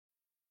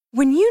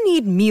When you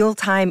need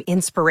mealtime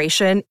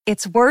inspiration,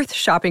 it's worth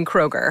shopping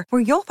Kroger,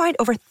 where you'll find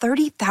over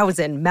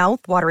 30,000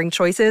 mouth-watering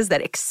choices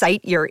that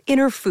excite your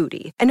inner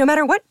foodie. And no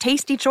matter what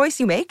tasty choice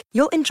you make,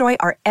 you'll enjoy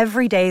our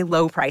everyday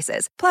low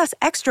prices, plus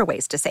extra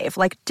ways to save,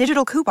 like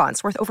digital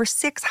coupons worth over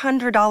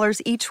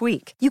 $600 each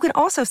week. You can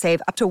also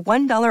save up to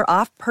 $1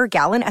 off per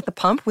gallon at the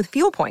pump with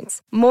fuel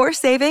points. More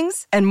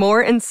savings and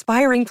more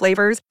inspiring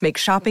flavors make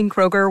shopping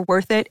Kroger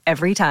worth it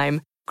every time.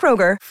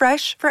 Kroger,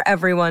 fresh for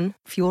everyone.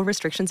 Fuel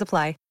restrictions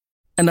apply.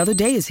 Another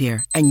day is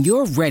here, and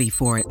you're ready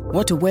for it.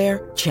 What to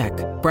wear? Check.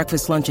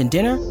 Breakfast, lunch, and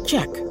dinner?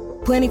 Check.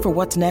 Planning for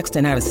what's next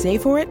and how to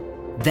save for it?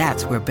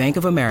 That's where Bank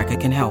of America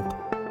can help.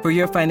 For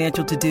your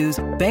financial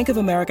to-dos, Bank of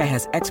America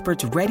has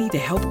experts ready to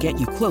help get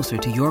you closer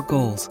to your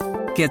goals.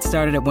 Get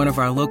started at one of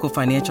our local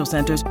financial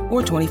centers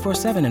or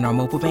 24/7 in our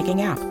mobile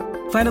banking app.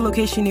 Find a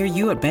location near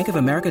you at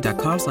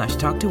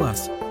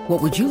bankofamerica.com/talktous.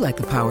 What would you like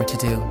the power to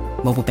do?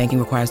 Mobile banking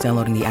requires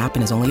downloading the app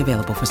and is only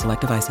available for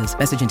select devices.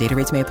 Message and data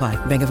rates may apply.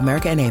 Bank of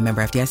America N.A.,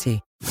 member FDIC.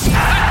 The dream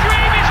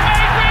is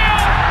made real!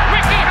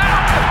 Ricky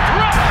Hatton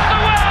rocks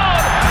the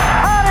world!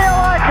 How do you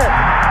like it?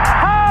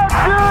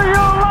 How do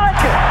you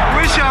like it? I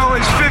wish I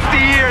was 50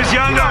 years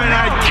younger and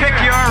I'd kick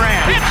your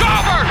ass. It's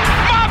over!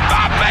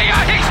 Mamma mia!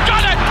 He's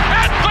done it!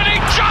 Anthony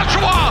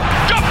Joshua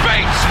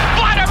defeats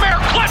Vladimir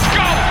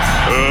Klitschko!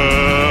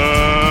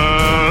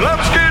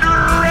 Let's get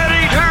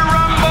ready to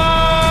rumble!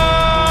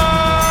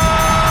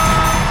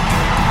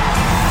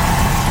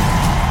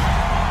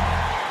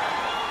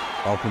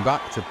 Welcome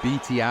back to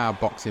BTR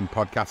Boxing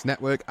Podcast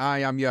Network. I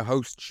am your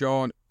host,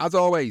 Sean. As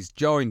always,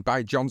 joined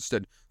by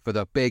Johnston for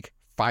the big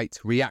fight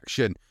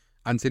reaction.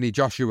 Anthony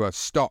Joshua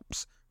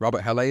stops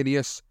Robert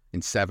Helenius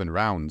in 7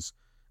 rounds.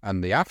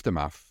 And the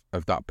aftermath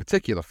of that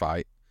particular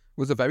fight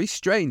was a very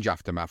strange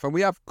aftermath. And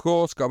we are, of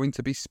course, going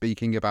to be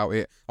speaking about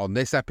it on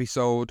this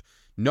episode.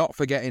 Not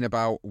forgetting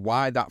about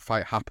why that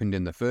fight happened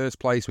in the first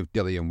place with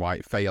Dillian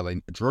Whyte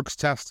failing a drugs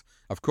test.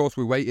 Of course,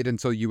 we waited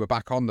until you were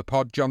back on the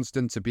pod,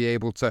 Johnston, to be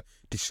able to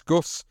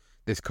discuss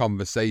this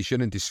conversation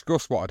and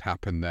discuss what had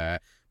happened there.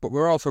 But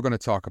we're also going to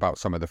talk about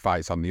some of the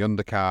fights on the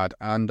undercard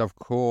and, of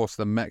course,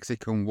 the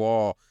Mexican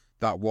war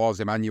that was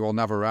Emmanuel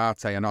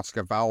Navarrete and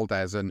Oscar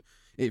Valdez. And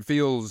it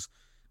feels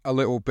a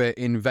little bit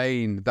in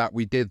vain that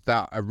we did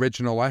that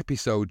original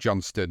episode,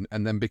 Johnston,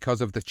 and then because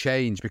of the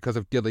change, because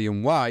of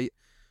Dillian Whyte,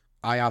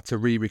 I had to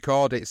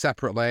re-record it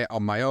separately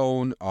on my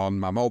own, on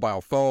my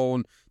mobile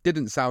phone.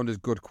 Didn't sound as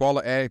good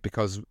quality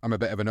because I'm a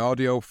bit of an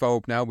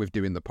audiophobe now with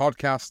doing the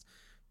podcast.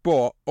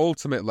 But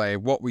ultimately,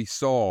 what we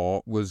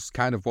saw was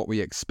kind of what we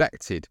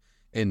expected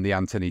in the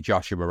Anthony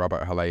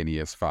Joshua-Robert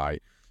Helenius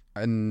fight.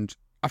 And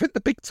I think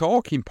the big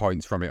talking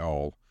points from it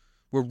all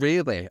were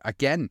really,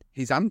 again,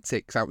 his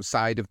antics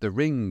outside of the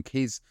ring,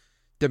 his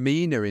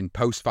demeanour in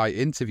post-fight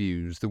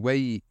interviews, the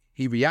way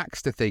he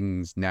reacts to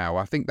things now.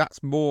 I think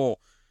that's more...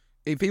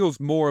 It feels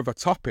more of a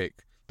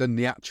topic than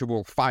the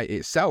actual fight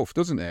itself,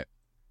 doesn't it?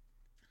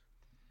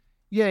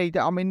 Yeah,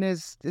 I mean,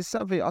 there's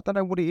something, I don't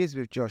know what it is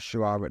with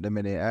Joshua at the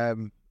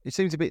minute. He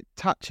seems a bit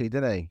touchy,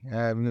 doesn't he?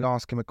 You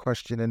ask him a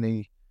question and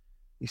he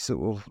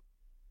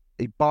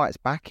bites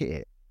back at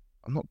it.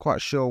 I'm not quite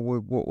sure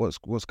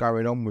what's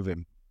going on with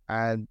him.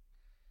 And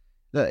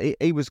look,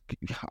 he was,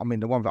 I mean,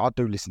 the one that I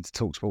do listen to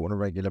TalkSport on a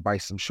regular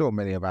basis, I'm sure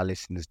many of our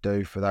listeners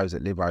do, for those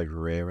that live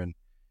over here, and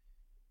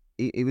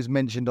it was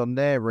mentioned on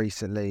there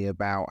recently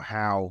about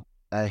how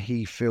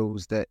he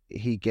feels that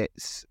he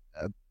gets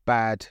a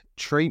bad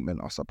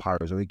treatment, I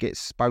suppose, or he gets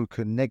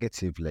spoken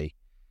negatively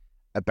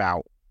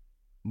about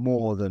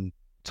more than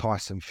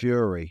Tyson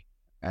Fury.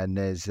 And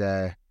there's,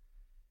 I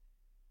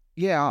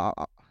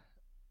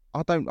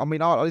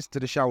listen to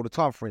the show all the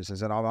time, for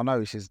instance, and I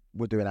know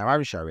we're doing our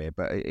own show here,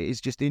 but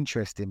it's just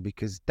interesting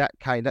because that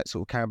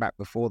sort of came back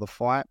before the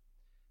fight.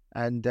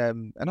 And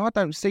I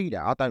don't see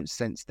that. I don't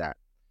sense that.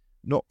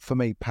 Not for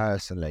me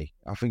personally.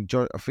 I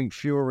think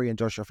Fury and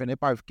Joshua, I think they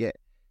both get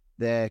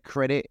their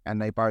credit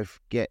and they both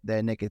get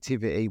their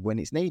negativity when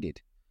it's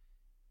needed.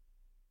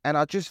 And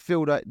I just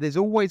feel that there's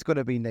always going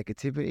to be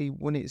negativity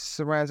when it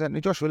surrounds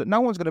Anthony Joshua. Look,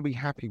 no one's going to be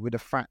happy with the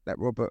fact that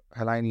Robert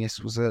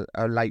Helenius was a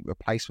late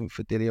replacement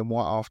for Dillian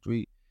Whyte after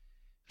he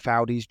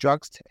failed his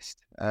drugs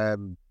test.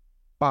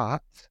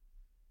 But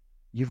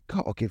you've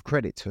got to give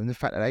credit to him, the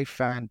fact that they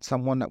found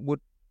someone that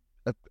would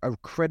a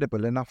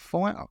credible enough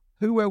fighter.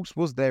 Who else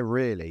was there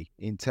really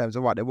in terms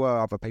of, right, there were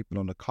other people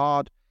on the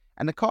card,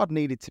 and the card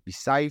needed to be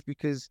saved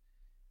because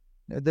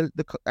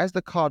as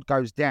the card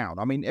goes down,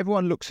 I mean,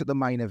 everyone looks at the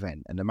main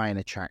event and the main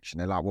attraction.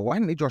 They're like, well,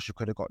 Anthony Joshua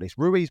could have got this.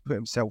 Ruiz put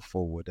himself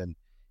forward, and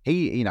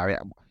he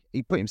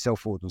put himself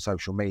forward on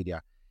social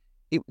media.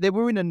 They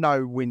were in a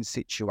no-win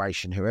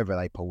situation, whoever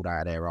they pulled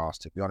out of their arse,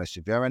 to be honest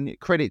with you. And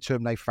credit to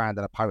them, they found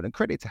an opponent, and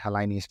credit to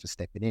Helenius for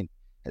stepping in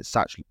at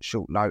such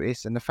short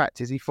notice. And the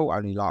fact is, he fought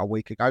only like a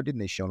week ago, didn't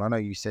he, Sean? I know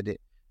you said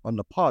it on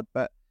the pod,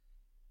 but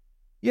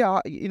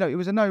yeah, it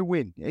was a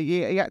no-win. He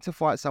had to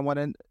fight someone,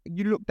 and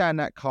you look down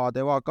that card,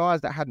 there are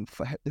guys that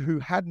who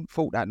hadn't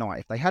fought that night.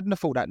 If they hadn't have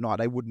fought that night,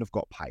 they wouldn't have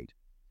got paid.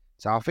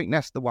 So I think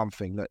that's the one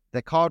thing. Look,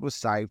 their card was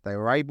saved. They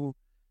were able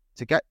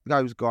to get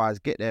those guys,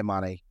 get their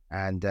money,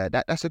 And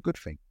that's a good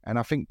thing. And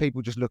I think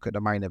people just look at the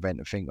main event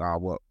and think, oh,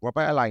 well,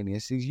 Robert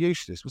Helenius, he's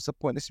useless. What's the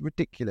point? This is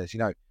ridiculous.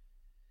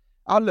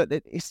 I look,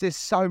 there's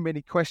so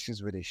many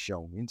questions with this,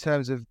 Sean, in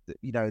terms of,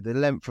 the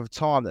length of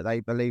time that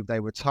they believe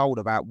they were told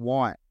about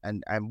White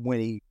and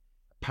when he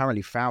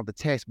apparently failed the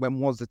test.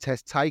 When was the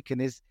test taken?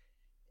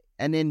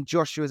 And then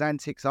Joshua's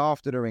antics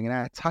after the ring and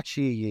how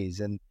touchy he is.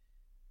 And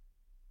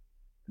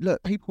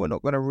look, people are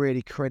not going to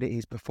really credit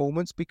his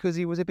performance because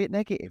he was a bit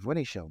negative, wasn't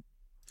he, Sean?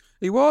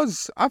 He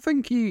was. I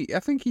think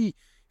he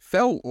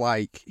felt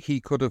like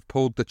he could have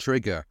pulled the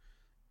trigger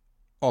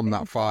on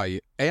that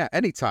fight. Yeah,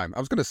 anytime.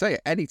 I was going to say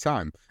it,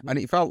 anytime. And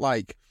it felt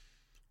like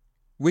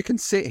we can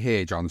sit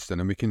here, Johnston,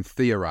 and we can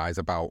theorise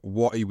about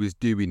what he was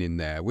doing in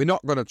there. We're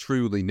not going to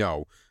truly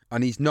know,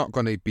 and he's not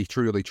going to be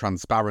truly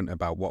transparent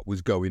about what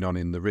was going on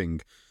in the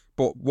ring.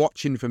 But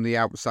watching from the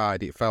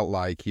outside, it felt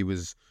like he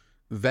was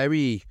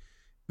very,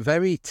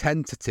 very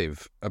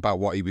tentative about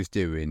what he was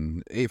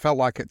doing. It felt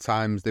like at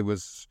times there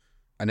was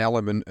an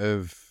element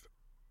of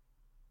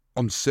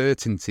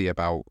uncertainty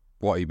about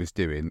what he was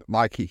doing.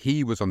 Like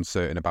he was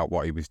uncertain about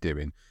what he was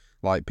doing.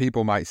 Like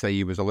people might say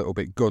he was a little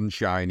bit gun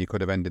shy and he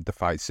could have ended the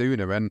fight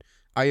sooner. And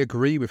I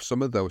agree with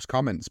some of those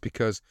comments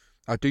because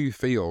I do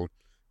feel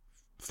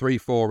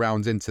 3-4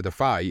 rounds into the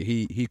fight,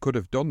 he could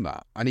have done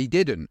that. And he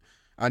didn't.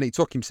 And it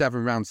took him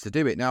 7 rounds to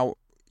do it. Now,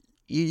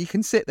 you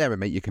can sit there and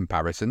make your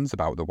comparisons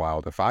about the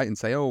Wilder fight and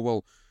say, oh,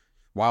 well,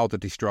 Wilder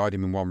destroyed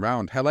him in 1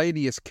 round.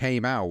 Helenius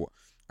came out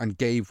and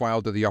gave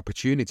Wilder the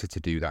opportunity to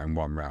do that in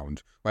 1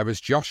 round,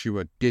 whereas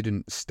Joshua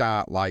didn't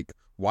start like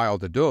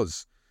Wilder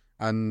does.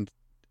 And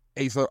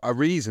it's a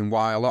reason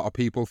why a lot of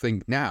people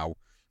think now,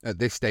 at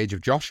this stage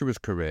of Joshua's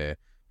career,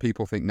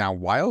 people think now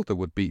Wilder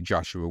would beat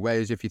Joshua.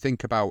 Whereas if you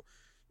think about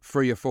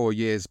 3 or 4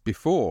 years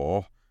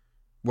before,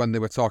 when they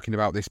were talking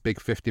about this big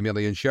 50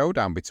 million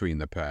showdown between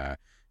the pair,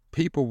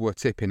 people were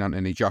tipping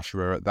Anthony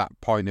Joshua at that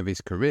point of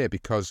his career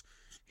because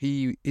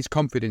his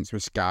confidence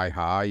was sky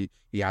high.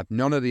 He had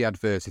none of the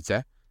adversity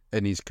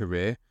in his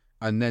career.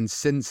 And then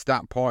since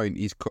that point,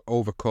 he's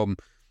overcome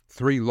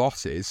 3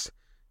 losses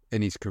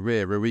in his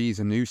career, Ruiz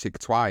and Usyk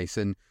twice.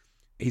 And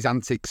his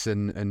antics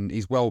and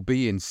his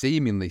well-being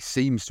seemingly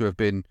seems to have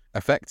been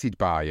affected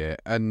by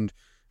it. And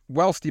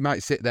whilst he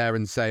might sit there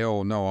and say,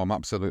 oh, no, I'm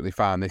absolutely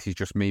fine, this is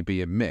just me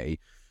being me,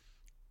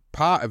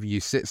 part of you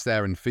sits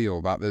there and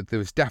feel that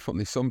there's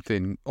definitely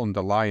something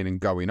underlying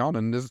and going on.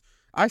 And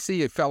I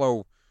see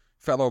fellow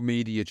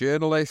media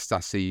journalists,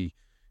 I see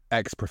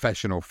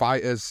ex-professional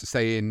fighters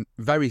saying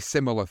very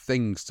similar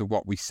things to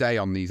what we say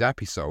on these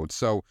episodes.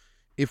 So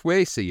if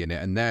we're seeing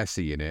it and they're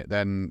seeing it,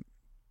 then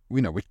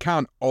we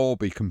can't all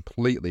be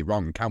completely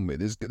wrong, can we?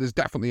 There's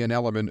definitely an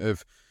element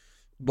of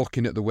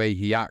looking at the way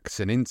he acts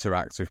and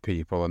interacts with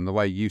people, and the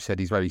way you said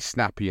he's very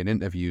snappy in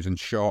interviews and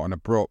short and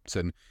abrupt.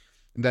 And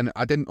then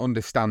I didn't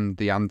understand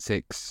the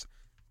antics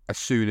as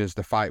soon as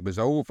the fight was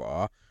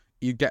over.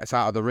 He gets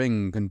out of the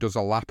ring and does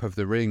a lap of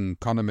the ring.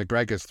 Conor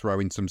McGregor's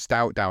throwing some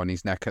stout down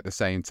his neck at the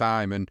same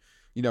time. And,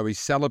 he's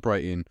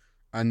celebrating.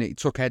 And it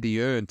took Eddie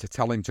Hearn to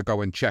tell him to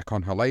go and check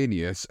on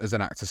Helenius as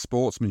an act of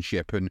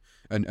sportsmanship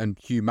and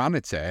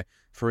humanity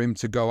for him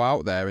to go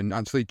out there and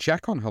actually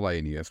check on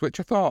Helenius, which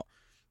I thought,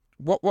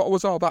 what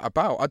was all that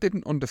about? I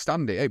didn't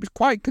understand it. It was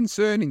quite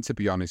concerning, to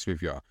be honest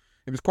with you.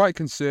 It was quite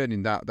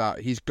concerning that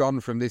he's gone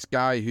from this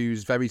guy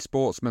who's very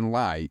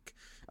sportsmanlike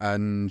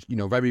and,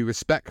 very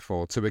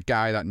respectful to a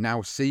guy that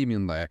now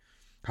seemingly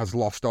has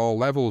lost all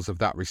levels of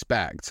that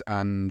respect.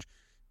 And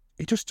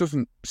he just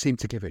doesn't seem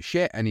to give a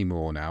shit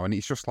anymore now. And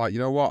it's just like, you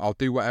know what? I'll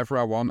do whatever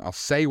I want. I'll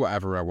say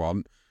whatever I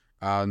want.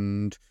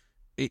 And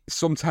it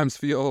sometimes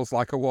feels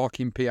like a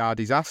walking PR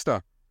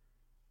disaster.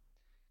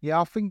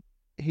 Yeah, I think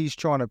he's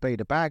trying to be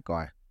the bad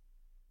guy.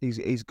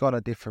 He's gone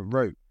a different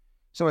route.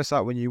 So it's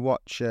like when you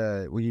watch,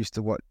 I used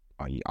to watch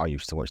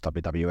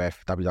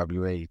WWF,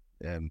 WWE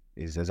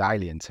is as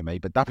alien to me,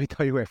 but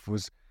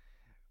WWF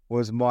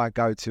was my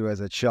go-to as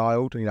a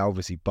child.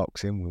 Obviously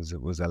boxing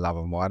was a love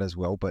of mine as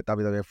well, but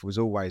WWF was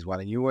always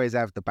one. And you always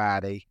have the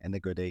baddie and the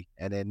goodie,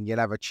 and then you'll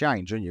have a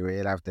change, wouldn't you?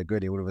 You'll have the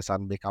goodie all of a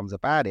sudden becomes a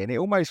baddie. And it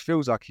almost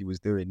feels like he was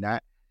doing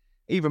that.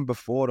 Even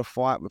before the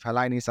fight with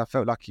Helenius, I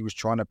felt like he was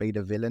trying to be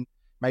the villain,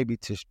 maybe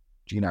to,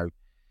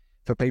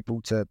 for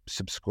people to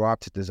subscribe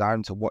to the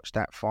Zone to watch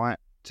that fight,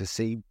 to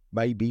see,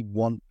 maybe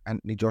want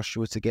Anthony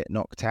Joshua to get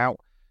knocked out.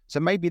 So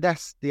maybe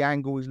that's the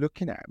angle he's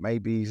looking at.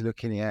 Maybe he's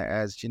looking at it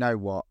as, you know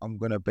what, I'm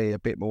going to be a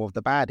bit more of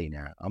the baddie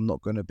now. I'm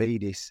not going to be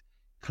this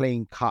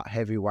clean-cut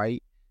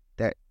heavyweight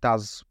that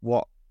does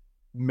what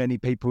many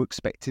people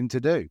expect him to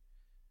do.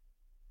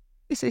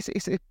 It's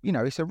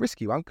a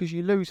risky one because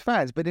you lose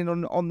fans. But then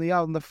on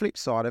the flip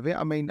side of it,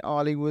 I mean,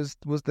 Ali was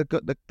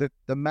the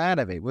man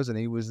of it, wasn't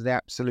he? He was the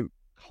absolute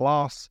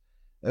class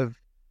of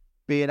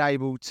being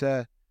able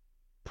to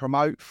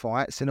promote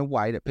fights in a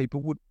way that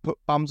people would put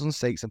bums on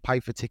seats and pay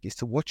for tickets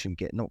to watch him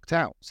get knocked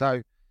out.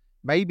 So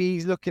maybe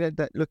he's looking at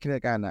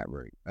going that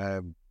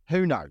route.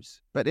 Who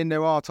knows? But then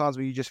there are times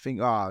where you just think,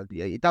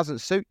 it doesn't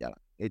suit you.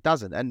 It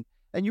doesn't. And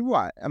you're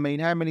right. I mean,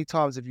 how many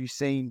times have you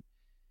seen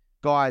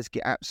guys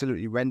get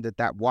absolutely rendered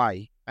that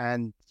way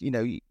And,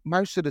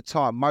 most of the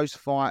time, most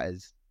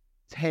fighters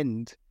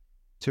tend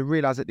to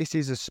realise that this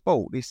is a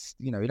sport. This,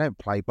 you don't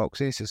play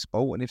boxing, it's a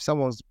sport. And if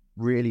someone's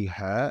really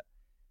hurt,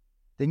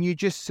 then you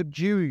just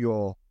subdue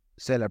your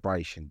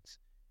celebrations.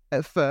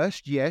 At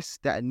first, yes,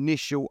 that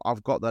initial,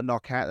 I've got the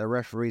knockout, the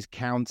referee's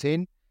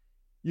counting,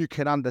 you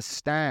can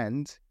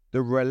understand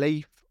the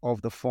relief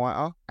of the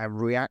fighter and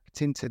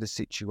reacting to the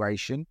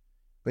situation.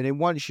 But then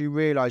once you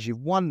realise you've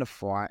won the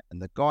fight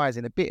and the guy's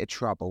in a bit of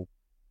trouble,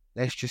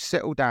 let's just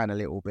settle down a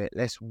little bit.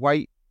 Let's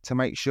wait to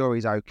make sure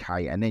he's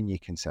okay, and then you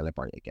can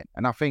celebrate again.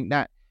 And I think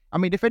that,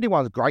 if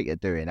anyone's great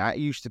at doing that, it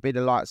used to be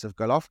the likes of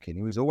Golovkin.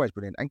 He was always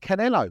brilliant. And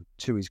Canelo,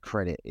 to his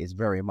credit, is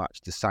very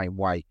much the same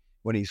way.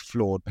 When he's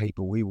floored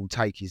people, he will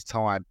take his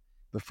time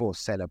before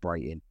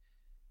celebrating.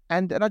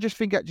 And I just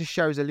think that just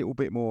shows a little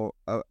bit more,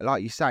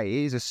 like you say,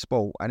 it is a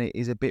sport and it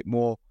is a bit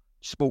more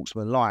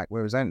sportsmanlike,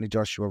 whereas Anthony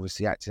Joshua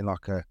obviously acting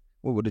like a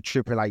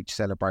Triple H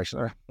celebration.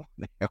 What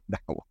the hell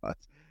that was.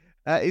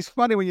 It's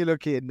funny when you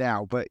look at it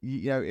now, but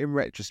in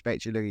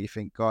retrospect, you look at it, you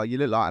think, God, you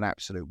look like an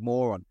absolute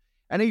moron.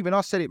 And even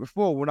I said it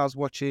before when I was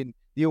watching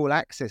the All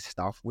Access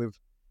stuff with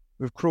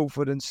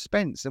Crawford and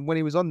Spence, and when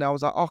he was on there, I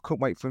was like, I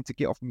couldn't wait for him to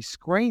get off my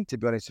screen, to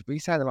be honest with you. He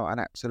sounded like an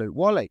absolute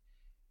wally.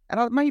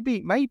 And maybe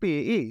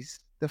it is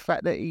the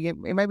fact that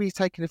maybe he's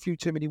taken a few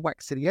too many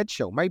whacks to the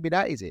headshot. Maybe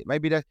that is it.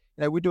 Maybe that,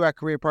 we do our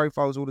career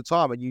profiles all the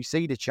time, and you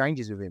see the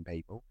changes within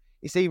people.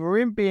 It's either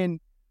him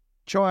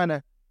trying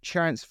to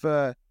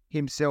transfer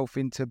himself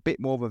into a bit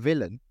more of a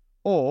villain,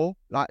 or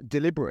like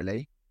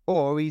deliberately,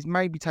 or he's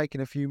maybe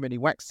taken a few many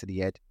whacks to the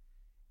head.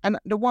 And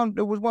there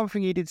was one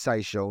thing he did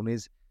say, Sean,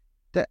 is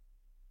that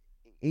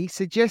he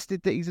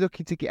suggested that he's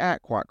looking to get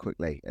out quite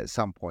quickly at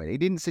some point. He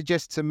didn't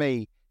suggest to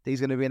me that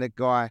he's going to be a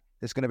guy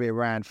that's going to be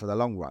around for the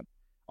long run.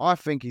 I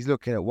think he's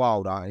looking at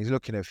Wilder and he's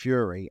looking at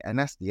Fury, and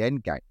that's the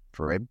end game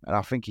for him. And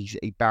I think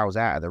he bows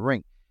out of the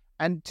ring.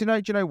 And do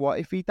you know what?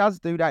 If he does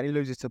do that and he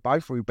loses to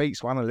both, or he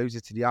beats one and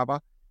loses to the other,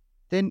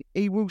 then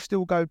he will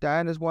still go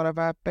down as one of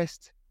our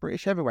best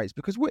British heavyweights,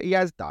 because what he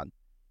has done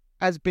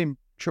has been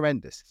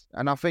tremendous.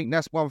 And I think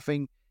that's one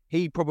thing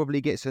he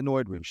probably gets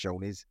annoyed with,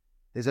 Sean, is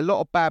there's a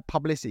lot of bad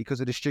publicity because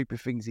of the stupid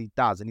things he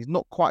does, and he's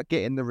not quite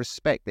getting the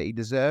respect that he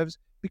deserves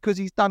because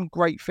he's done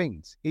great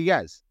things. He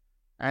has.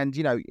 And,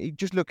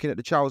 just looking at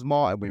the Charles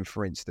Martin win,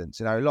 for instance,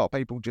 a lot of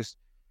people just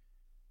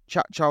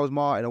chuck Charles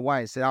Martin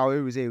away and say, oh,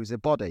 who was he? It was a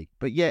body.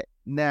 But yet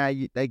now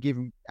they give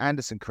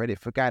Anderson credit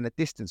for going the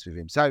distance with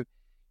him. So,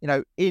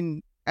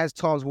 as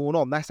time's worn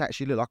on, that's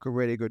actually looked like a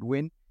really good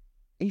win.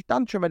 He's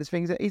done tremendous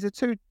things.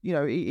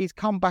 He's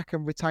come back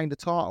and retained the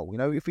title.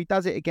 If he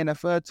does it again a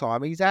third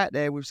time, he's out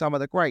there with some of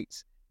the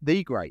greats,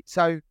 the great.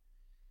 So,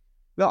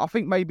 look, I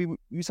think maybe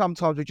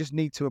sometimes we just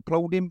need to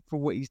applaud him for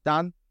what he's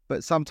done,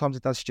 but sometimes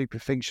it does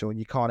stupid things, Sean, and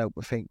you can't help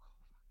but think,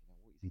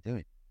 what is he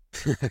doing?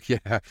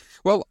 Yeah.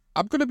 Well,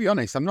 I'm going to be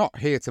honest, I'm not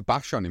here to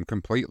bash on him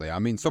completely.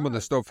 Some of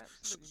the stuff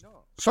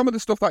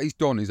that he's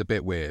done is a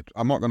bit weird.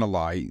 I'm not going to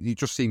lie. It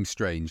just seems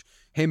strange.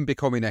 Him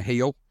becoming a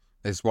heel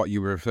is what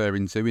you were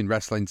referring to in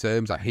wrestling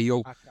terms. A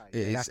heel.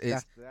 Okay,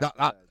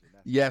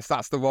 Yes,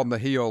 that's the one, the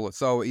heel.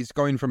 So he's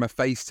going from a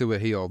face to a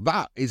heel.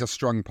 That is a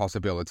strong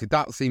possibility.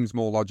 That seems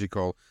more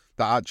logical,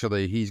 that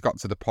actually he's got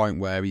to the point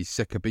where he's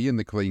sick of being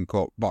the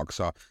clean-cut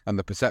boxer, and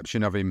the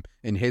perception of him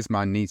in his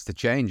mind needs to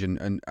change.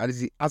 And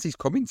as he's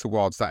coming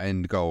towards that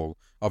end goal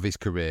of his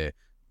career,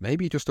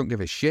 maybe he just don't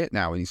give a shit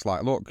now. And he's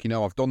like, look,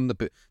 I've done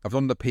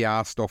the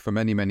PR stuff for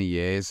many, many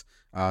years,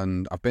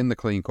 and I've been the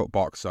clean-cut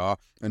boxer,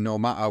 and no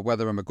matter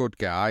whether I'm a good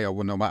guy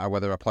or no matter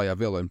whether I play a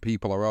villain,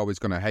 people are always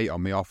going to hate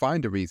on me or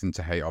find a reason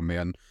to hate on me,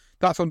 and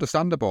that's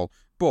understandable.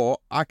 But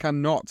I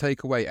cannot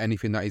take away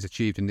anything that he's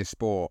achieved in this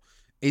sport.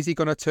 Is he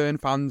going to turn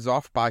fans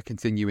off by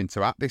continuing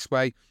to act this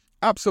way?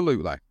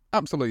 Absolutely.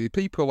 Absolutely.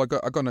 People are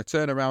going to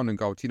turn around and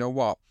go, do you know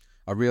what?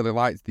 I really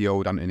liked the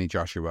old Anthony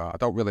Joshua. I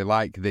don't really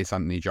like this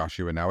Anthony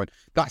Joshua now. And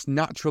that's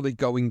naturally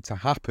going to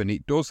happen.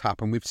 It does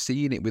happen. We've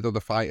seen it with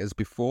other fighters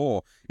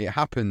before. It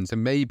happens.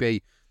 And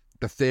maybe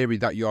the theory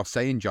that you're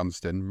saying,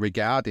 Johnston,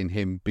 regarding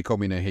him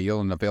becoming a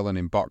heel and a villain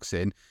in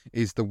boxing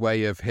is the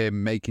way of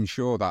him making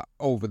sure that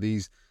over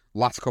these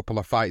last couple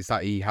of fights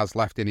that he has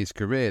left in his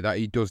career, that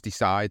he does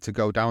decide to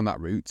go down that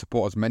route to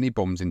put as many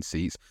bums in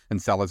seats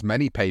and sell as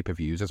many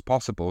pay-per-views as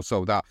possible,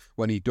 so that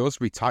when he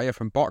does retire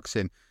from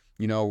boxing,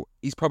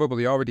 he's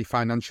probably already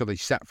financially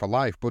set for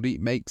life, but he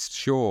makes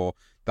sure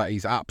that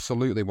he's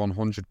absolutely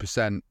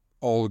 100%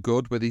 all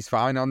good with his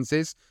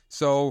finances.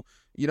 So,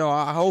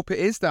 I hope it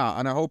is that,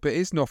 and I hope it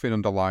is nothing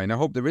underlying. I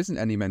hope there isn't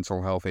any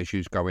mental health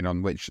issues going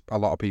on, which a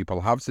lot of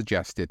people have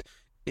suggested.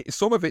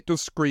 Some of it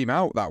does scream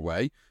out that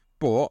way,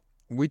 but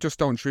we just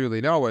don't truly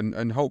know,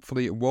 and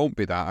hopefully it won't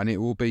be that, and it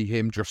will be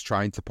him just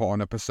trying to put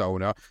on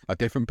a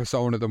different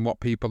persona than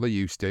what people are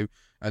used to,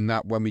 and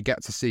that when we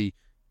get to see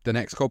the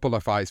next couple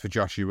of fights for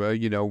Joshua,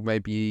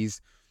 maybe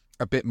he's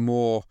a bit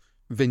more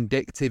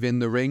vindictive in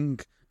the ring,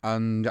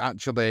 and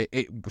actually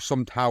it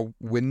somehow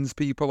wins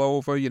people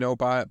over,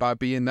 by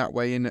being that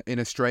way in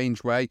a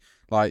strange way.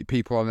 Like,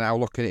 people are now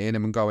looking at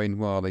him and going,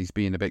 well, he's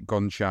being a bit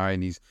gun-shy,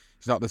 and he's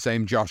not the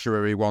same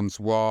Joshua he once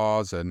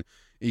was, and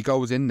he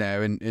goes in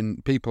there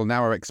and people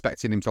now are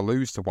expecting him to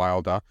lose to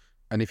Wilder.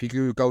 And if he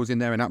goes in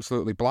there and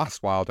absolutely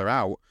blasts Wilder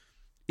out,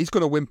 he's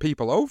going to win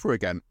people over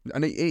again.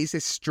 And it's a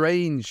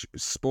strange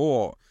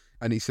sport,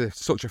 and it's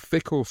such a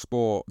fickle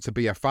sport to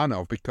be a fan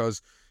of,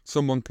 because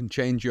someone can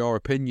change your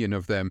opinion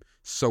of them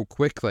so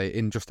quickly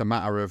in just a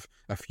matter of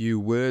a few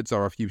words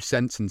or a few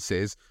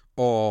sentences,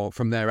 or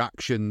from their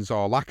actions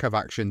or lack of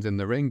actions in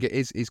the ring.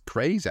 It is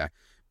crazy.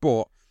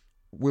 But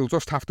we'll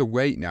just have to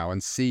wait now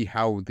and see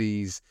how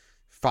these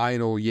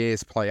final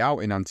years play out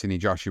in Anthony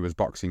Joshua's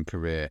boxing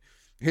career.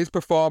 His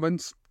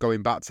performance,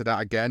 going back to that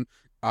again,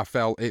 I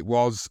felt it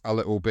was a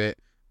little bit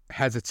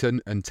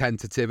hesitant and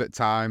tentative at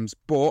times,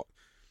 but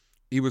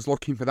he was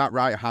looking for that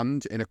right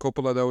hand in a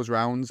couple of those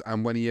rounds,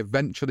 and when he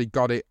eventually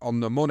got it on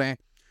the money,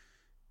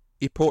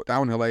 he put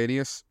down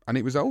Helenius, and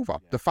it was over.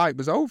 The fight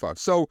was over.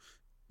 So,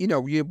 we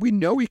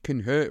know he can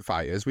hurt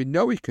fighters. We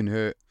know he can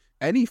hurt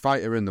any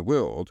fighter in the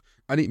world,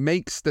 and it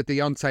makes the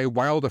Deontay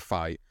Wilder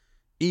fight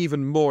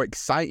even more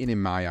exciting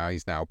in my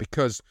eyes now,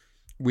 because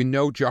we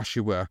know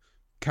Joshua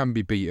can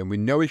be beaten. We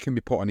know he can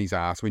be put on his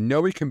ass. We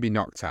know he can be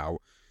knocked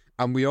out.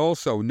 And we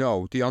also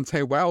know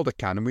Deontay Wilder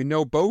can, and we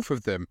know both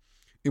of them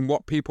in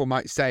what people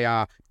might say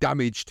are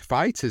damaged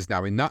fighters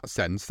now, in that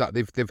sense, that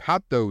they've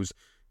had those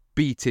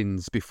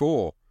beatings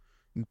before,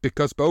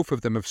 because both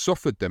of them have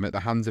suffered them at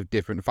the hands of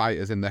different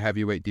fighters in the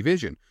heavyweight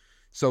division.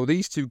 So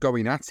these two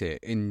going at it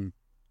in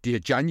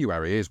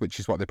January, which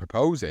is what they're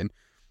proposing,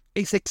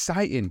 it's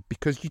exciting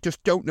because you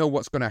just don't know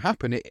what's going to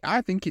happen.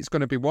 I think it's going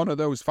to be one of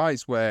those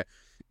fights where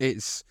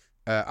it's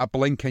a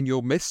blink and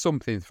you'll miss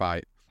something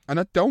fight. And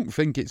I don't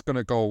think it's going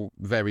to go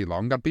very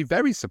long. I'd be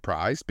very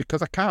surprised,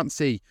 because I can't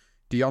see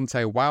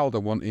Deontay Wilder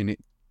wanting it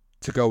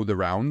to go the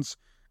rounds,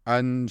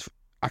 and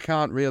I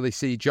can't really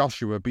see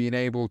Joshua being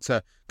able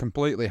to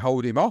completely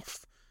hold him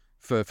off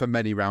for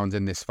many rounds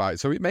in this fight.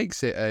 So it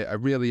makes it a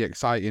really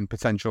exciting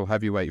potential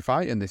heavyweight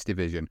fight in this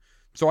division.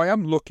 So I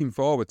am looking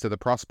forward to the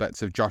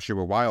prospects of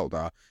Joshua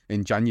Wilder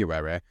in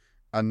January,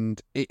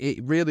 and it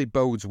really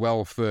bodes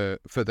well for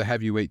the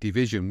heavyweight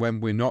division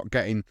when we're not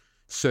getting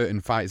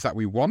certain fights that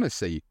we want to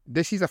see.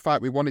 This is a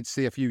fight we wanted to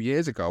see a few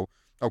years ago.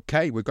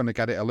 Okay, we're going to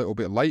get it a little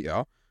bit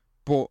later,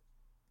 but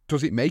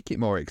does it make it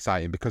more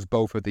exciting because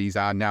both of these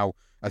are now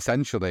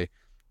essentially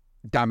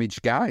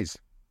damaged guys?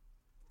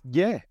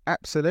 Yeah,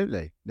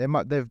 absolutely.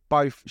 They've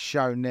both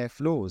shown their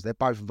flaws. They're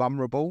both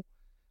vulnerable,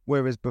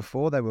 whereas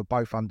before they were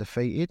both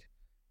undefeated,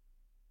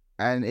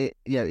 and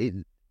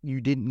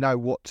you didn't know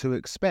what to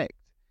expect.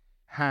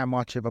 How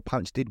much of a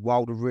punch did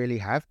Wilder really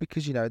have?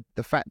 Because,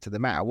 the fact of the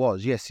matter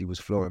was, yes, he was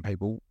flooring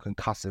people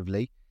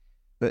concussively,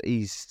 but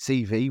his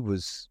CV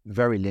was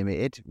very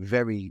limited,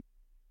 very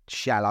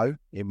shallow,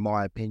 in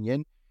my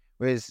opinion.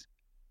 Whereas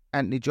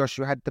Anthony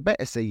Joshua had the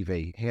better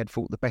CV. He had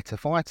fought the better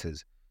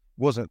fighters.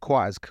 Wasn't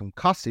quite as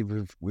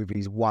concussive with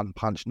his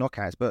one-punch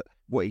knockouts, but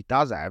what he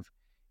does have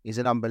is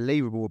an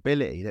unbelievable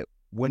ability that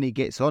when he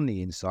gets on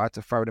the inside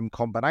to throw them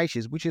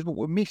combinations, which is what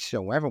we've missed,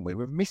 Sean, haven't we?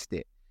 We've missed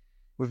it.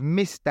 We've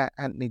missed that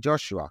Anthony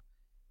Joshua.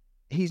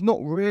 He's not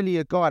really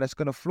a guy that's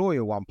going to floor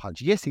you one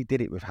punch. Yes, he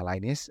did it with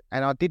Helenius,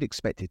 and I did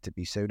expect it to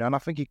be sooner, and I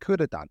think he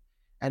could have done.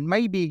 And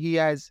maybe he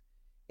has,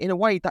 in a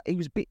way, that he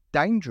was a bit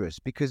dangerous,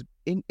 because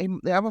in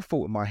the other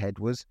thought in my head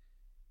was,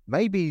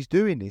 maybe he's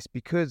doing this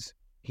because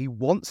he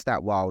wants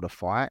that Wilder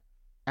fight,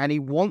 and he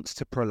wants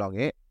to prolong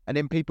it, and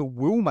then people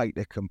will make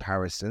the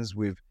comparisons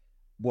with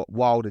what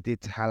Wilder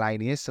did to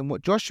Helenius and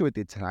what Joshua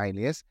did to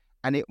Helenius,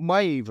 and it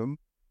may even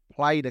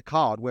play the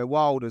card where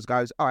Wilder's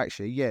goes, oh,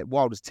 actually, yeah,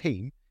 Wilder's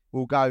team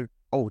will go,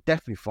 oh,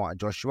 definitely fighting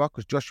Joshua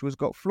because Joshua's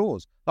got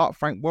flaws. Like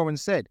Frank Warren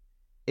said,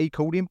 he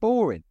called him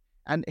boring.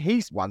 And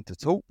he's one to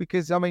talk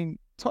because,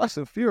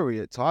 Tyson Fury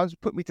at times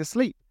put me to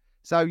sleep.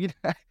 So,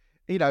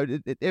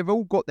 they've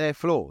all got their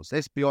flaws,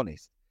 let's be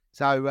honest.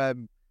 So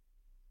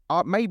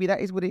maybe that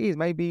is what it is.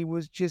 Maybe he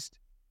was just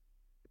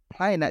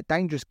playing that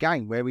dangerous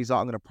game where he's like,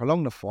 I'm going to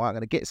prolong the fight, I'm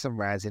going to get some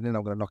rounds in and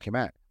I'm going to knock him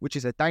out, which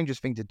is a dangerous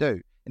thing to do.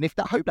 And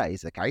I hope that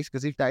is the case,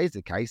 because if that is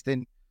the case,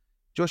 then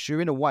Joshua,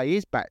 in a way,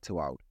 is back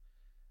to old.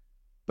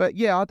 But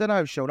yeah, I don't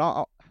know,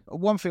 Sean.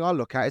 One thing I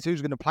look at is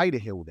who's going to play the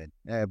heel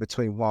then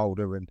between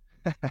Wilder and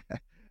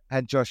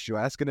and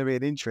Joshua. That's going to be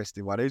an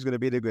interesting one. Who's going to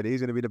be the good?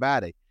 Who's going to be the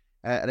baddie?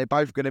 And they're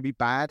both going to be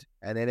bad,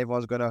 and then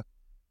everyone's going to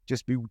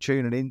just be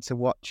tuning in to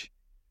watch.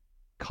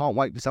 Can't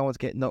wait for someone to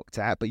get knocked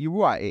out. But you're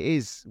right, it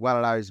is one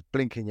of those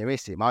blinking you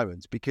miss it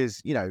moments,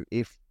 because,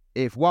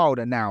 if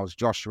Wilder nails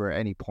Joshua at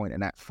any point in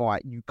that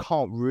fight, you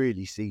can't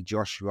really see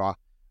Joshua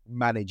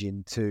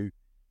managing to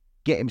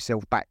get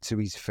himself back to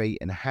his feet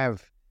and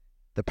have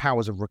the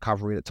powers of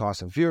recovery that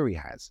Tyson Fury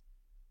has.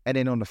 And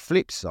then on the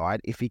flip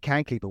side, if he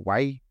can keep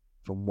away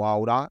from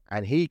Wilder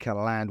and he can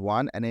land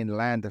one and then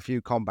land a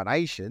few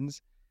combinations,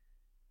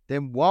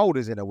 then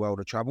Wilder's in a world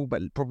of trouble,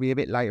 but probably a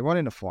bit later on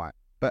in the fight.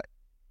 But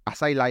I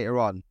say later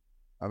on,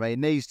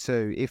 these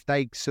two, if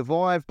they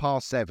survive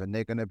past 7,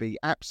 they're going to be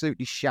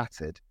absolutely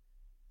shattered,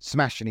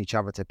 smashing each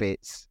other to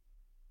bits,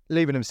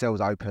 leaving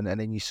themselves open, and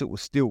then you sort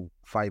of still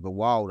favour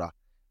Wilder.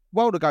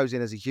 Wilder goes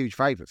in as a huge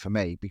favourite for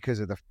me because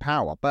of the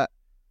power, but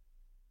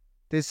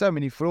there's so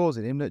many flaws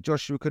in him that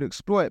Joshua could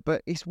exploit.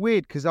 But it's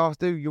weird because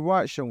you're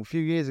right, Sean. A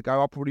few years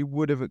ago, I probably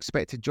would have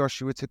expected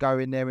Joshua to go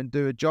in there and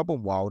do a job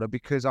on Wilder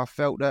because I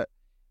felt that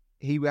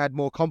he had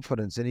more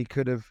confidence and he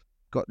could have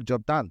got the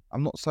job done.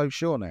 I'm not so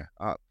sure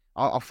now.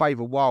 I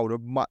favour Wilder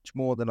much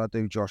more than I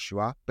do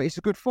Joshua, but it's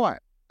a good fight.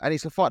 And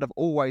it's a fight I've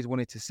always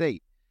wanted to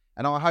see.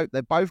 And I hope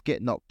they both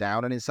get knocked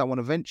down and then someone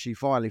eventually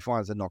finally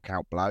finds a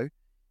knockout blow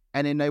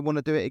and then they want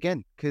to do it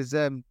again because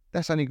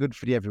that's only good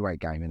for the heavyweight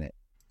game, isn't it?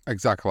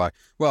 Exactly.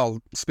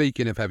 Well,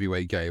 speaking of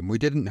heavyweight game, we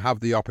didn't have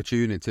the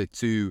opportunity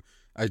to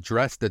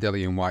address the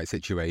Dillian Whyte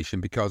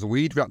situation because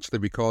we'd actually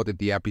recorded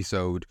the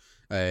episode,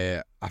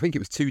 I think it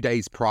was 2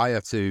 days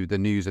prior to the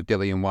news of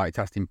Dillian Whyte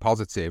testing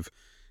positive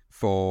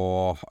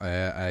for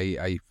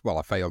a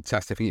failed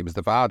test. I think it was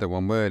the VADA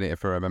one, weren't it,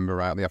 if I remember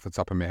rightly off the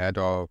top of my head.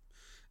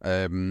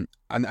 And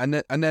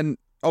then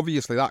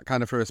obviously that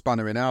kind of threw a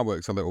spanner in our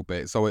works a little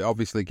bit. So it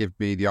obviously gave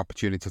me the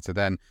opportunity to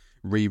then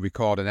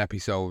re-record an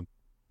episode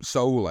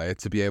solely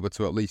to be able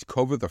to at least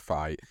cover the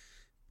fight.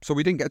 So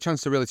we didn't get a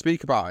chance to really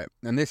speak about it.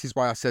 And this is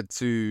why I said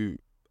to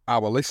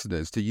our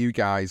listeners, to you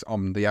guys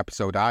on the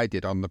episode I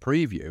did on the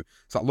preview,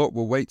 it's like, look,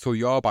 we'll wait till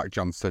you're back,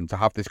 Johnston, to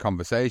have this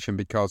conversation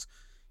because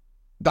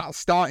that's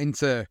starting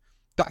to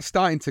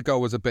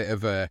go as a bit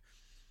of a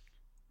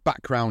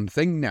background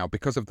thing now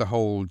because of the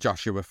whole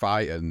Joshua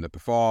fight and the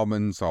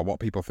performance or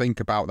what people think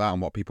about that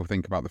and what people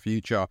think about the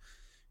future.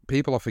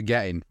 People are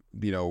forgetting,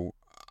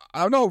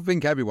 I don't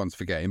think everyone's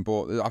forgetting,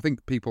 but I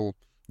think people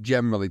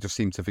generally just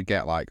seem to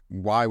forget, like,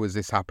 why was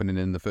this happening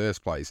in the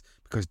first place?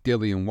 Because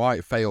Dillian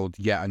Whyte failed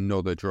yet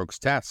another drugs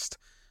test.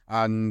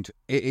 And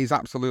it is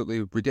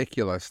absolutely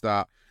ridiculous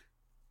that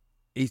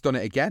he's done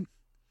it again.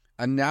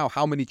 And now,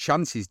 how many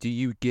chances do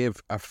you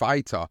give a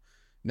fighter?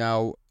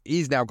 Now,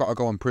 he's now got to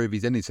go and prove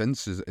his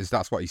innocence, as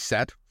that's what he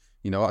said.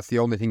 That's the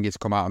only thing he's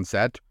come out and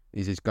said,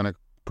 is he's going to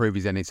prove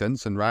his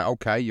innocence. And right,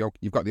 okay,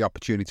 you've got the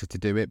opportunity to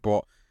do it,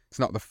 but it's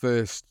not the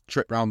first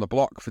trip round the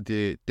block for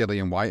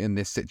Dillian Whyte in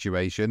this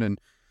situation. And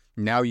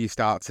now you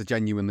start to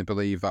genuinely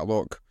believe that,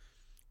 look,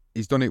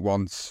 he's done it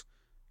once.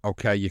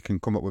 Okay, you can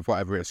come up with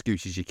whatever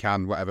excuses you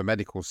can, whatever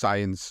medical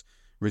science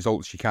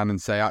results you can,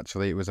 and say,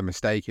 actually, it was a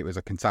mistake, it was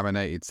a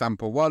contaminated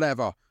sample,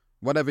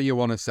 whatever you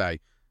want to say.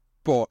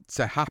 But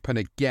to happen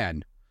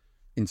again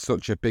in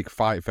such a big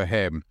fight for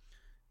him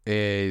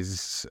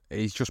is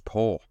just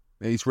poor.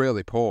 He's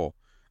really poor.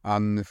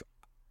 And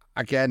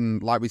again,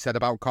 like we said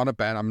about Conor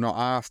Benn, I'm not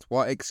asked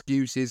what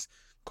excuses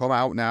come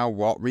out now,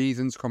 what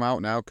reasons come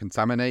out now,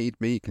 contaminated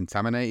meat,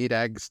 contaminated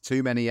eggs,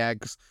 too many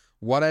eggs,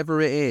 whatever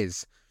it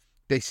is,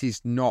 this is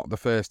not the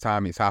first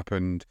time it's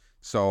happened.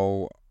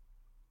 So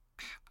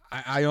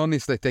I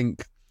honestly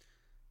think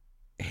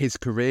his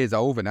career's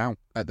over now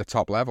at the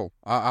top level.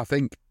 I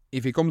think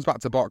if he comes back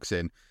to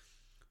boxing,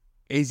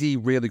 is he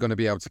really going to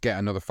be able to get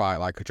another fight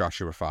like a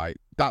Joshua fight?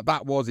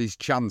 That was his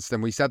chance,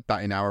 and we said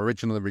that in our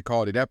originally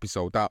recorded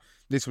episode, that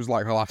this was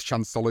like the last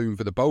chance saloon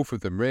for the both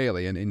of them,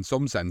 really, and in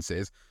some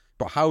senses.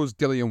 But how's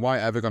Dillian Whyte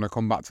ever going to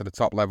come back to the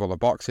top level of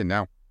boxing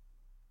now?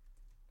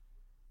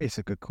 It's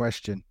a good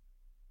question.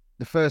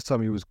 The first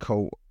time he was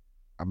caught,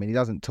 he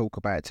doesn't talk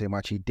about it too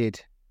much. He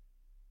did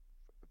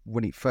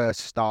when it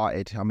first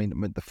started.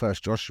 The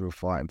first Joshua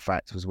fight, in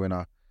fact, was when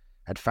I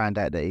had found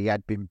out that he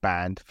had been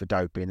banned for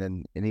doping,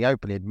 and he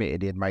openly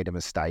admitted he had made a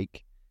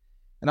mistake.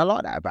 And I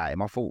like that about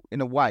him. I thought,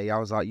 in a way, I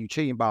was like, you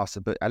cheating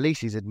bastard, but at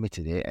least he's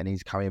admitted it and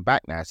he's coming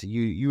back now. So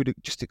you would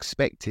just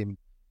expect him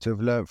to have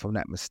learned from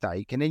that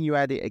mistake. And then you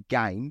had it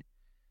again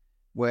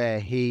where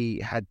he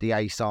had the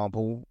A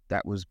sample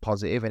that was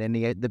positive and then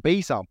he had the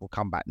B sample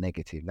come back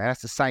negative. Now,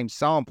 that's the same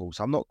sample,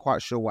 so I'm not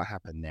quite sure what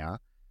happened now.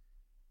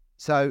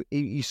 So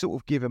you sort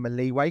of give him a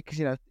leeway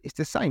because, it's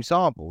the same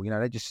sample.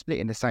 They're just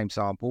splitting the same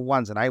sample.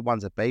 One's an A,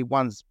 one's a B,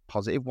 one's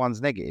positive,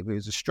 one's negative. It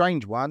was a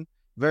strange one.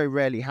 Very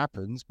rarely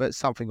happens, but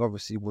something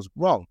obviously was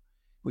wrong,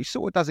 which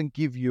sort of doesn't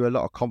give you a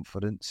lot of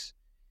confidence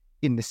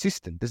in the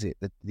system, does it?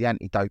 The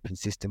anti-doping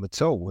system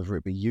at all, whether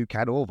it be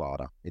UCAD or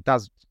VADA.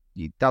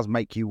 It does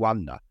make you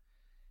wonder.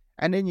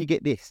 And then you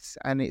get this,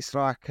 and it's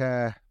like,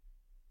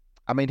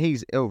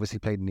 he's obviously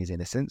pleading his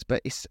innocence,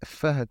 but it's a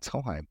third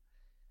time.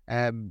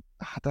 I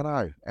don't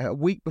know. A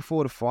week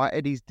before the fight,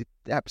 Eddie's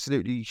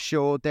absolutely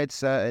sure, dead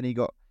certain he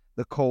got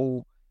the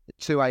call at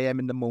 2 a.m.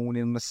 in the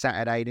morning on a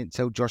Saturday. He didn't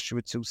tell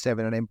Joshua till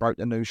 7 and then broke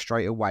the news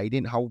straight away. He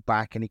didn't hold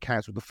back and he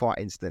cancelled the fight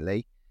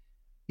instantly.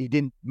 He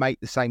didn't make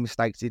the same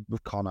mistakes he did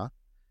with Conor.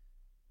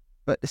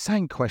 But the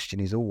same question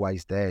is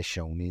always there,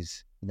 Sean,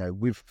 is,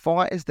 with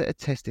fighters that are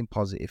testing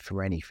positive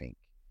for anything,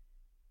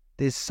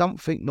 there's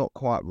something not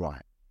quite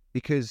right.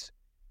 Because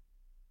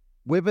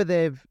whether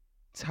they've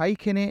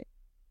taken it,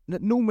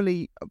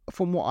 normally,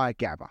 from what I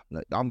gather,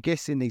 I'm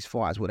guessing these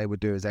fighters, what they would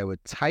do is they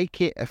would take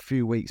it a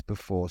few weeks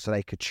before so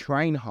they could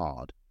train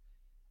hard.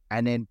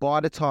 And then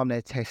by the time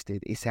they're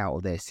tested, it's out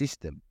of their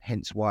system.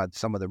 Hence why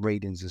some of the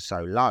readings are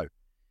so low.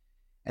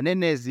 And then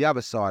there's the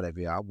other side of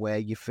it where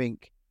you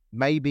think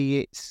maybe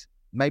it's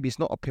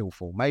not a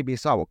pillful. Maybe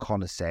it's what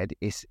Conor said.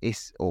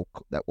 Or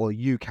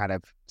UCAD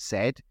have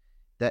said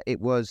that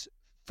it was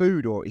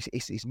food, or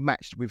it's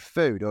matched with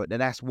food, or then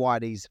that's why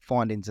these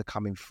findings are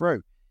coming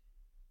through.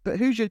 But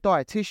who's your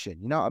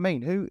dietitian? You know what I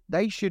mean? Who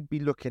they should be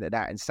looking at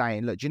that and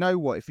saying, look, do you know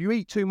what? If you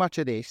eat too much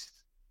of this,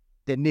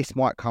 then this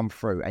might come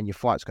through and your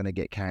fight's going to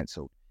get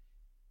cancelled.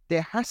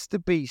 There has to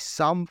be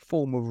some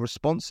form of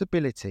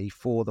responsibility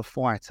for the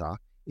fighter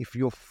if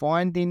you're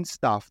finding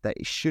stuff that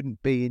it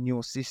shouldn't be in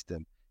your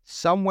system.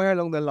 Somewhere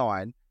along the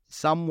line,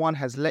 someone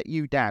has let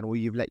you down or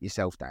you've let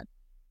yourself down.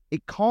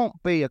 It can't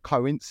be a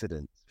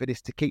coincidence for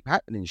this to keep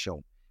happening,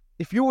 Sean.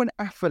 If you're an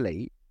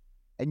athlete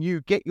and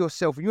you get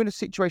yourself, you're in a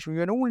situation where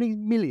you're in all these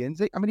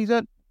millions. I mean, he's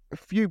earned a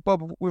few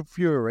bob with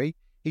Fury.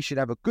 He should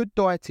have a good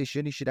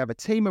dietitian. He should have a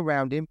team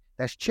around him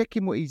that's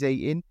checking what he's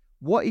eating,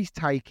 what he's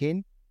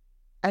taking,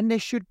 and there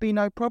should be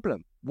no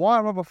problem. Why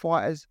are other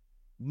fighters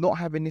not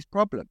having this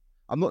problem?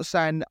 I'm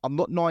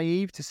not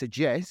naive to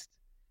suggest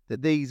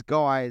that these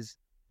guys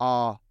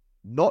are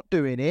not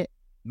doing it.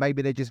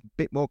 Maybe they're just a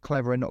bit more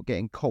clever and not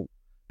getting caught.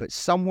 But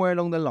somewhere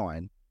along the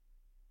line,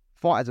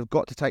 fighters have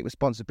got to take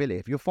responsibility.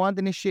 If you're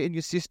finding this shit in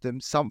your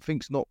system,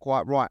 something's not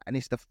quite right. And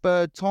it's the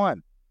third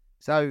time.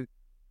 So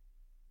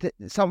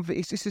something,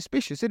 it's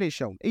suspicious, isn't it,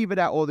 Sean? Either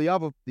that or the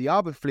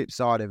other flip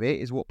side of it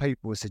is what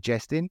people are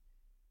suggesting,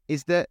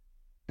 is that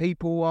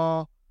people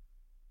are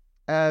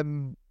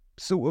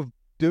sort of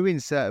doing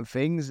certain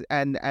things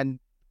and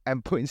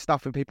putting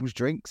stuff in people's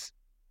drinks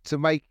to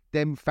make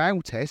them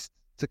fail tests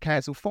to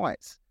cancel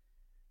fights.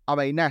 I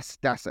mean, that's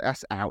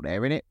out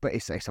there, isn't it? But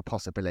it's a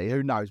possibility.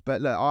 Who knows?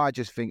 But look, I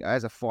just think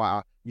as a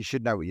fighter, you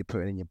should know what you're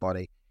putting in your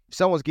body. If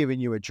someone's giving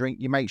you a drink,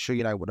 you make sure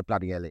you know what the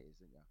bloody hell it is.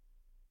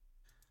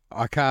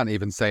 I can't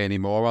even say any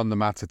more on the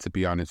matter, to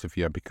be honest with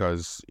you,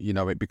 because, you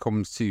know, it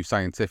becomes too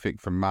scientific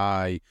for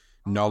my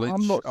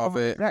knowledge of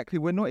it. Exactly.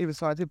 We're not even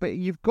scientific, but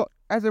you've got,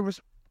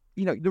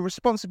 the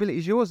responsibility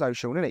is yours, though,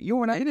 Sean, isn't it?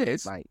 You're an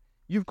athlete, mate.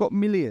 You've got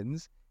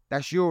millions.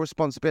 That's your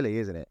responsibility,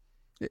 isn't it?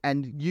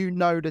 And you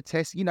know the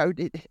test, you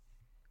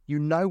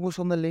know what's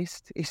on the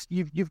list.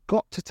 You've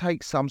got to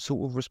take some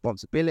sort of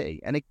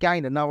responsibility. And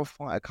again, another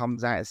fighter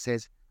comes out and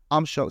says,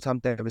 I'm shocked, I'm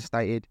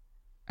devastated.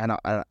 And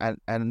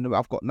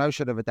I've got no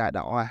shadow of a doubt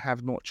that I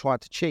have not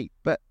tried to cheat,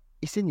 but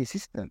it's in your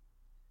system.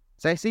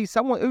 So see,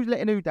 someone who's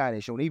letting who down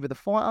here, Sean, either the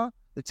fighter,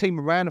 the team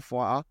around the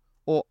fighter,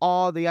 or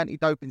are the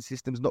anti-doping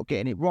systems not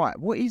getting it right?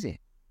 What is it?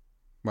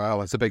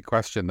 Well, it's a big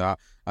question, that,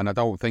 and I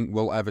don't think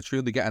we'll ever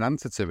truly get an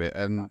answer to it.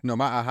 And no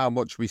matter how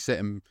much we sit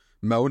and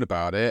moan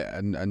about it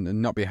and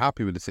not be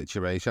happy with the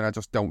situation, I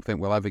just don't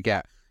think we'll ever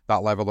get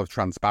that level of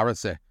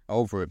transparency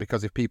over it,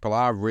 because if people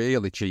are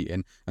really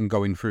cheating and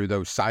going through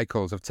those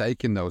cycles of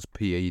taking those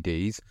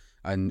PEDs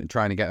and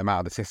trying to get them out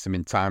of the system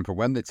in time for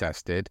when they're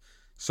tested,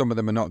 some of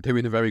them are not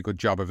doing a very good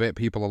job of it.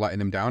 People are letting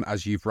them down,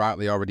 as you've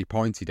rightly already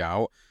pointed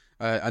out.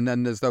 And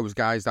then there's those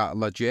guys that are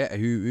legit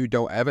who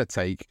don't ever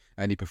take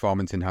any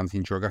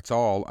performance-enhancing drug at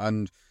all,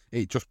 and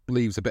it just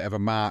leaves a bit of a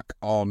mark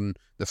on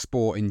the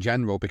sport in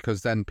general,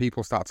 because then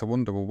people start to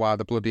wonder, well, why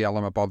the bloody hell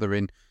am I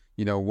bothering,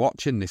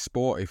 watching this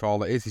sport if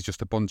all it is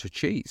just a bunch of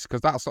cheats?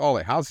 Because that's all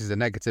it has, is a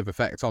negative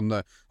effect on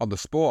the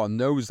sport. And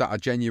those that are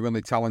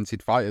genuinely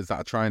talented fighters that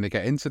are trying to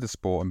get into the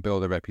sport and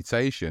build a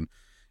reputation,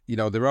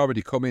 they're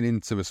already coming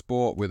into a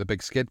sport with a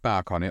big skid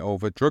mark on it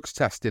over drugs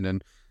testing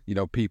and,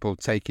 people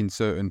taking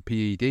certain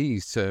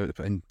PEDs to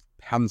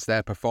enhance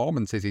their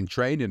performances in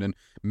training and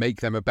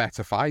make them a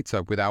better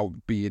fighter without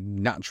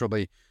being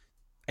naturally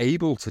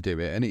able to do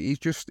it. And it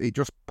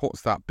just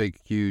puts that big,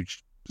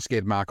 huge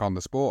skid mark on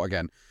the sport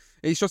again.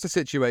 It's just a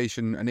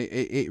situation, and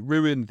it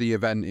ruined the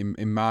event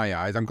in my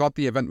eyes. I'm glad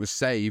the event was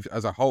saved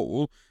as a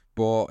whole,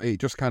 but it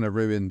just kind of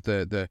ruined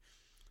the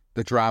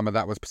drama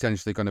that was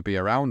potentially going to be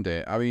around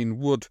it. I mean,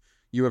 would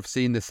you have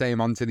seen the same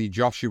Anthony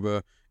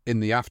Joshua in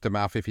the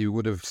aftermath if he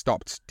would have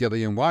stopped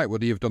Dillian Whyte?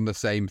 Would he have done the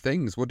same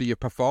things? Would he have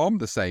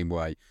performed the same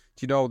way?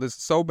 There's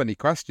so many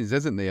questions,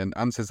 isn't there, and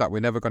answers that we're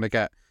never going to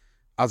get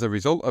as a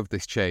result of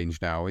this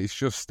change now. It's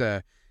just,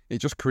 it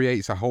just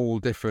creates a whole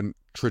different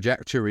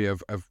trajectory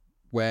of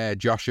where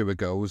Joshua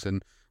goes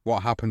and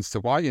what happens to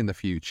Whyte in the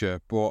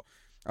future. But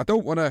I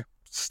don't want to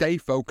stay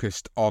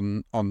focused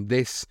on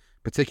this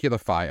particular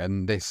fight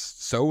and this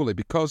solely,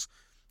 because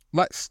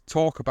let's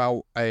talk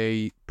about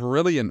a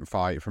brilliant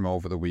fight from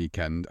over the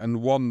weekend,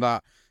 and one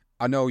that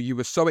I know you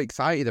were so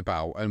excited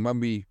about. And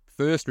when we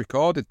first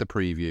recorded the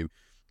preview,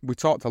 we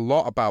talked a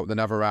lot about the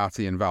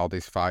Navarrete and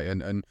Valdez fight,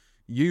 and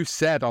you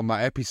said on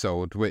that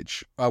episode,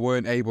 which I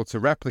weren't able to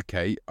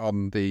replicate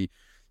on the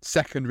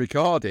second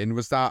recording,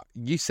 was that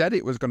you said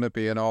it was going to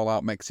be an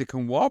all-out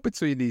Mexican war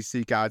between these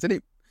two guys, and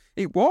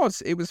it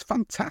was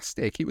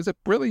fantastic. It was a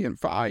brilliant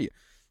fight,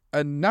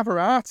 and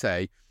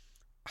Navarrete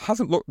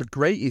hasn't looked the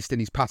greatest in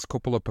his past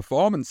couple of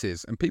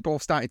performances, and people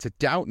have started to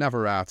doubt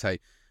Navarrete.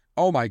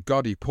 Oh my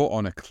God, he put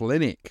on a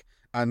clinic,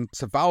 and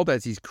to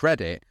Valdez's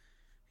credit,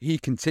 he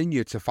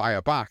continued to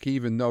fire back,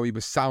 even though he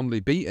was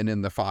soundly beaten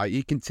in the fight.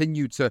 He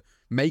continued to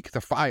make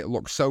the fight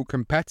look so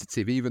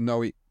competitive, even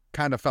though it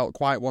kind of felt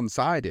quite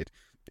one-sided.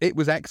 It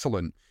was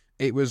excellent.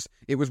 It was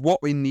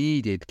what we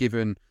needed,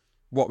 given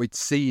what we'd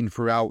seen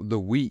throughout the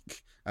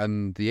week.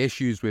 and the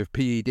issues with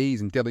PEDs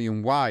and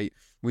Dillian White,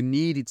 we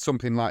needed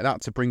something like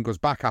that to bring us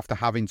back after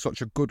having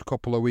such a good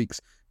couple of weeks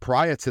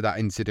prior to that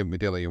incident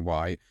with Dillian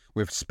White,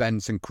 with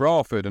Spence and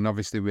Crawford, and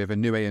obviously with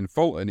Inoue and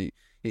Fulton.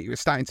 It was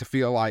starting to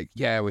feel like,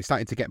 we're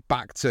starting to get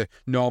back to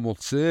normal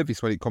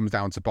service when it comes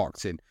down to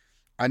boxing.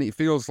 And it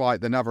feels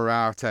like the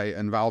Navarrete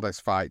and Valdez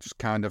fight just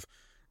kind of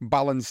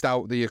balanced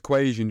out the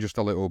equation just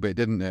a little bit,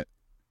 didn't it?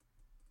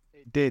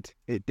 It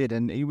did,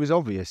 and it was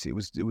obvious. It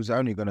was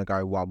only going to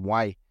go one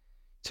way.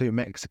 Two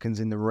Mexicans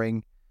in the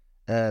ring.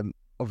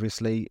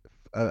 Obviously,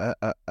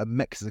 a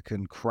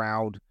Mexican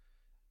crowd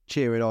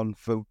cheering on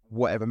for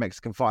whatever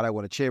Mexican fight they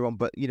want to cheer on.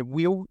 But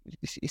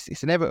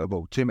it's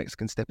inevitable. Two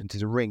Mexicans step into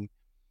the ring.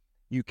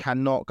 You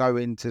cannot go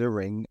into the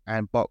ring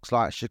and box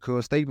like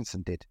Shakur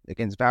Stevenson did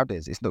against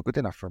Valdez. It's not good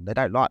enough for them. They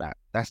don't like that.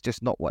 That's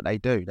just not what they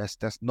do. That's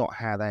not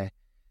how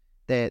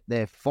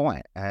they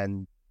fight.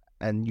 And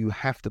you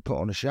have to put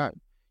on a show.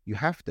 You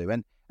have to.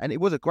 And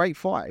it was a great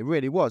fight. It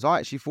really was. I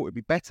actually thought it'd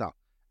be better.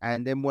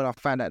 And then when I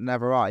found out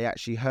Navarrete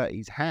actually hurt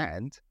his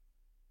hand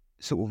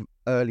sort of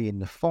early in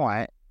the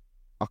fight,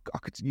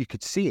 you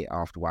could see it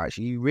afterwards.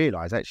 Actually, you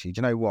realise, actually, do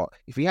you know what?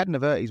 If he hadn't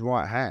have hurt his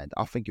right hand,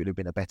 I think it would have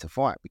been a better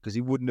fight, because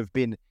he wouldn't have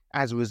been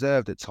as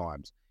reserved at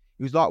times.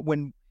 It was like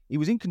when he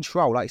was in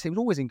control, like I said, he was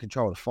always in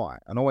control of the fight,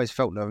 and I always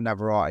felt that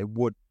Navarrete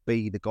would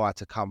be the guy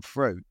to come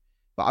through.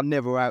 But I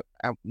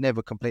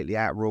never completely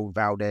outruled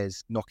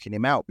Valdez knocking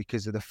him out,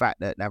 because of the fact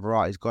that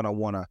Navarrete is going to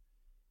want to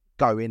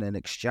go in and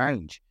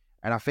exchange.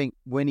 And I think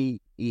when he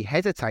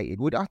hesitated,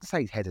 I have to say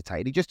he's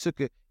hesitated. He just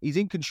he's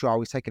in control,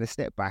 he's taking a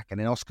step back, and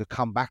then Oscar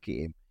come back at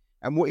him.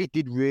 And what he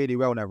did really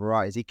well,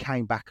 Navarrete, is he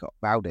came back at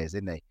Valdez,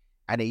 didn't he?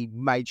 And he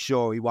made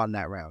sure he won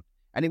that round.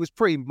 And it was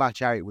pretty much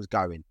how it was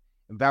going.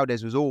 And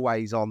Valdez was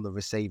always on the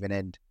receiving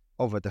end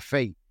of a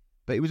defeat.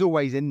 But he was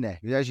always in there.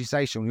 As you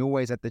say, Sean, he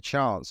always had the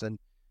chance.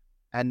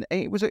 And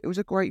it was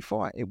a great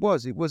fight. It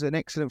was an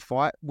excellent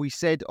fight. We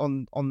said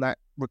on that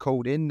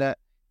recording that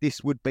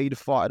this would be the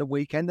fight of the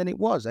weekend, and it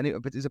was. And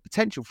there's a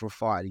potential for a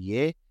fight of the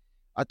year.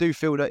 I do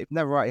feel that if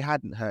Navarrete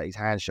hadn't hurt his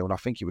hand, Sean, I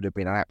think it would have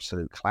been an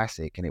absolute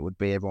classic, and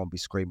everyone would be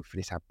screaming for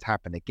this to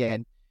happen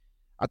again.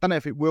 I don't know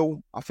if it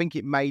will. I think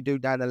it may do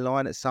down the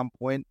line at some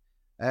point.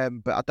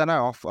 But I don't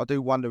know. I do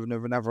wonder if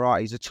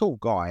Navarrete, he's a tall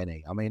guy, isn't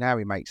he? I mean, how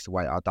he makes the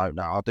weight, I don't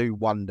know. I do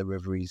wonder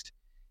whether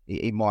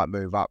he might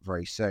move up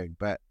very soon.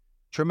 But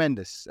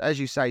tremendous. As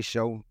you say,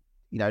 Sean,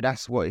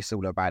 that's what it's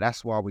all about.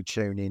 That's why we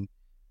tune in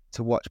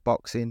to watch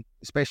boxing,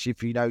 especially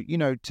if you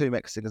know two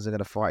Mexicans are going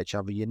to fight each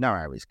other. You know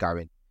how it's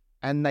going.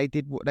 And they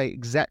did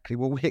exactly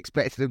what we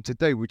expected them to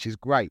do, which is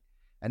great.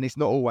 And it's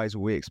not always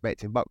what we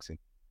expect in boxing.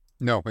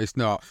 No, it's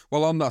not.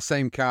 Well, on that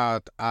same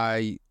card,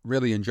 I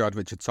really enjoyed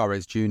Richard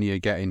Torres Jr.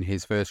 getting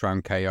his first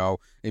round KO.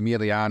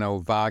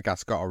 Emiliano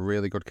Vargas got a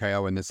really good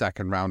KO in the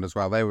second round as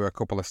well. They were a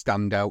couple of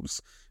standouts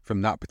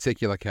from that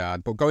particular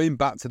card. But going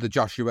back to the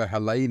Joshua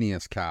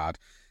Helenius card,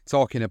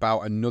 talking about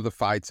another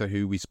fighter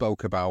who we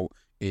spoke about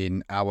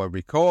in our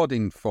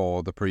recording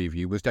for the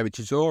preview was Derek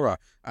Chisora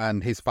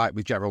and his fight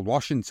with Gerald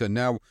Washington.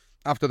 Now,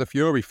 after the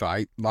Fury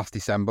fight last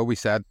December, we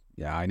said,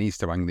 he needs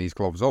to hang these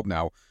gloves up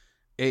now.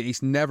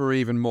 It's never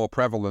even more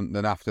prevalent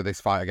than after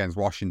this fight against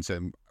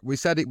Washington. We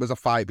said it was a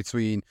fight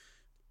between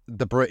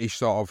the British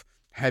sort of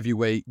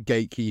heavyweight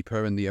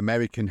gatekeeper and the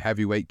American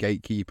heavyweight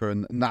gatekeeper,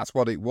 and that's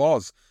what it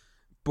was.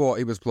 But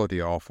it was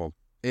bloody awful.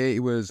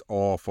 It was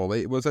awful.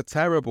 It was a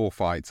terrible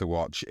fight to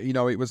watch.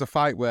 It was a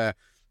fight where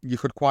you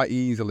could quite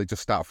easily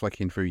just start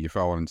flicking through your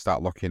phone and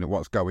start looking at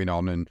what's going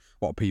on and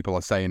what people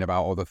are saying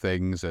about other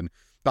things. And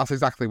that's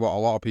exactly what a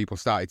lot of people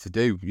started to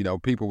do.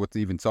 People were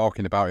even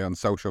talking about it on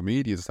social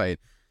media, saying,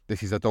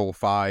 this is a dull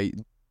fight.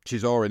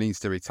 Chisora needs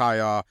to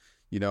retire.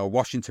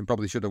 Washington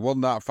probably should have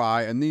won that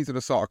fight. And these are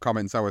the sort of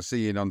comments I was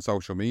seeing on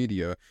social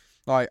media.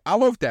 Like, I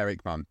love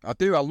Derek, man. I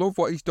do. I love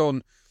what he's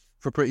done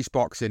for British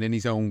boxing in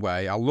his own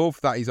way. I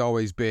love that he's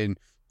always been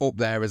up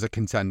there as a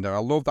contender. I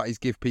love that he's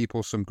given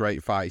people some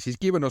great fights. He's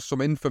given us some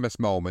infamous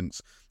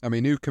moments. I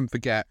mean, who can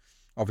forget,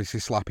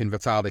 obviously, slapping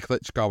Vitaly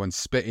Klitschko and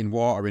spitting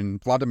water in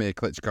Vladimir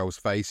Klitschko's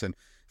face and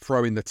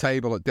throwing the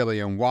table at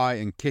Dillian White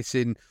and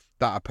kissing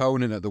that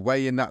opponent at the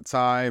weigh-in that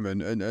time,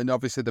 and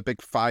obviously the big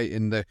fight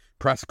in the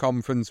press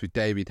conference with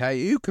David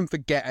Haye. Who can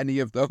forget any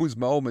of those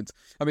moments?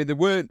 I mean, they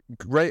weren't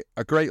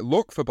a great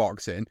look for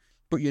boxing,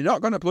 but you're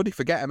not going to bloody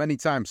forget them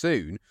anytime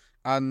soon.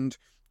 And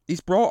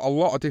he's brought a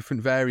lot of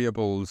different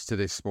variables to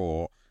this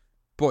sport,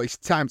 but it's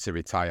time to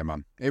retire,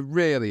 man. It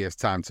really is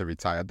time to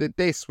retire.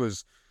 This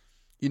was,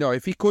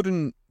 if he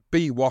couldn't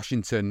beat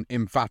Washington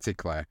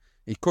emphatically,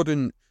 he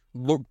couldn't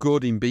look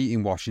good in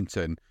beating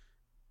Washington,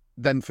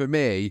 then for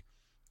me,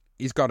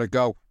 he's got to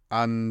go.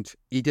 And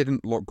he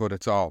didn't look good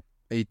at all.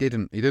 He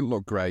didn't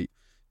look great.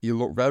 He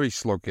looked very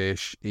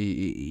sluggish.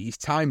 His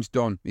time's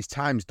done. His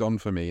time's done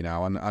for me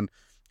now. And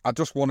I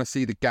just want to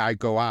see the guy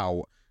go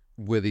out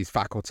with his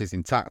faculties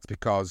intact,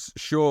 because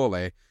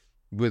surely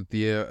with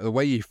the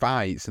way he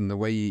fights and the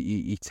way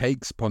he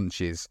takes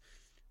punches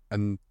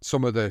and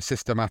some of the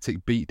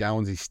systematic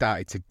beatdowns he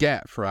started to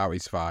get throughout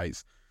his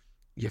fights,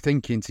 you're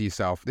thinking to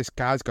yourself, this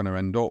guy's going to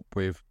end up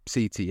with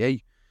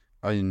CTE.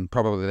 in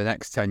probably the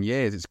next 10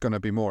 years, it's going to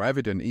be more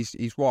evident. He's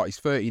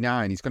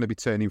 39. He's going to be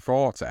turning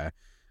 40,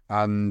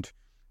 and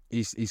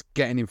he's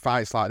getting in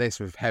fights like this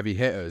with heavy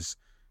hitters.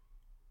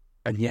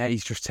 And yeah,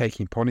 he's just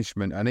taking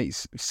punishment, and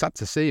it's sad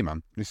to see,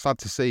 man. It's sad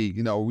to see.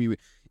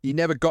 He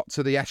never got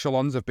to the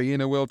echelons of being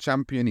a world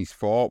champion. He's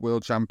fought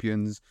world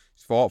champions.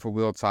 He's fought for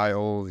world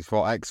titles. He's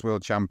fought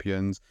ex-world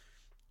champions.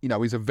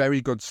 He's a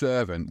very good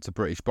servant to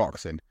British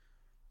boxing,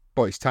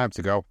 but it's time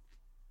to go.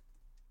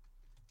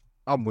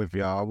 I'm with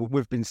you.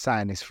 We've been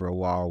saying this for a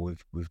while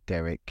with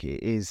Derek.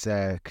 It is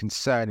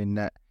concerning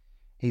that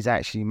he's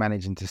actually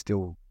managing to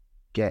still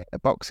get a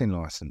boxing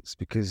license,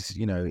 because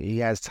he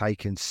has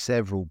taken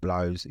several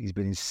blows. He's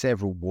been in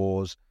several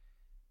wars,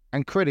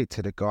 and credit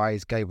to the guy,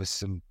 he's gave us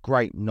some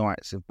great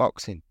nights of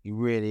boxing. He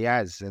really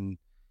has, and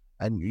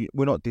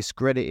we're not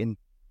discrediting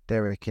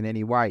Derek in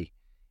any way.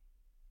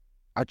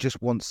 I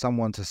just want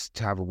someone to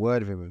have a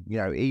word with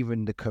him.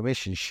 Even the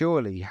commission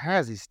surely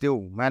is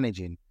still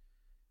managing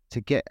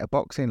to get a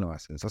boxing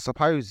license. I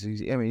suppose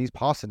he's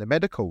passing the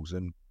medicals,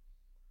 and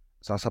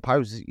so I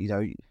suppose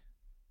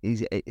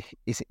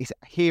it's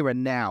here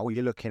and now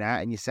you're looking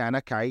at, and you're saying,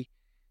 okay,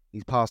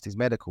 he's passed his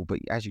medical. But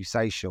as you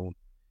say, Sean,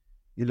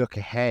 you look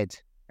ahead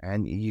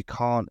and you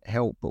can't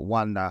help but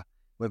wonder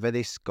whether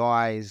this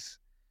guy's,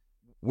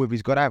 whether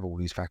he's got to have all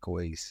these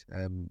faculties.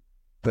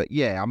 But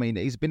yeah,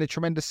 he's been a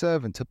tremendous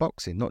servant to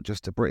boxing, not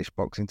just to British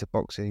boxing, to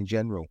boxing in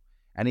general.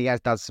 And he has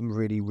done some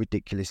really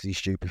ridiculously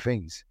stupid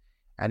things.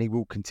 And he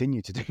will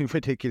continue to do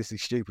ridiculously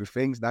stupid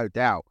things, no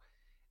doubt.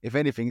 If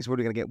anything, it's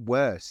probably going to get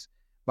worse.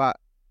 But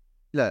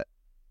look,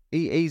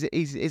 he's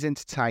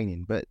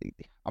entertaining. But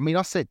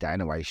I said that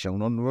anyway,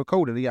 Sean, on the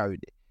recording.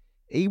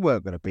 He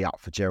weren't going to be up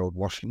for Gerald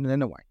Washington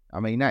anyway.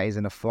 That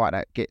isn't a fight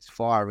that gets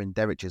fire in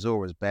Derek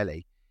Chisora's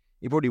belly.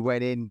 He probably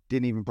went in,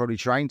 didn't even probably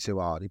train too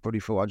hard. He probably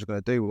thought, I'm just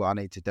going to do what I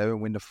need to do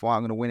and win the fight.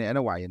 I'm going to win it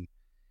anyway. And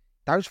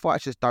those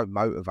fights just don't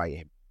motivate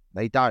him.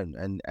 They don't.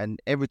 And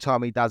every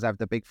time he does have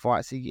the big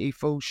fights, he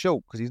falls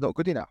short because he's not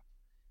good enough.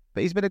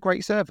 But he's been a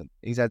great servant.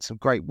 He's had some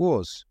great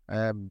wars.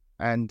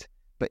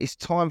 But it's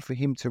time for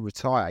him to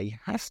retire. He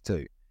has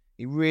to.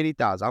 He really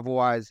does.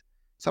 Otherwise,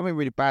 something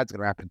really bad's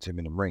going to happen to him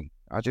in the ring.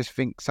 I just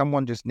think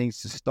someone just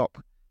needs to stop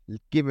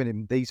giving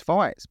him these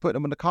fights, put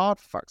them on the card,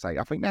 for fuck's sake.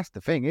 I think that's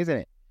the thing, isn't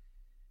it?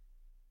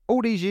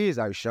 All these years,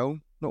 though,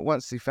 Sean, not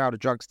once he failed a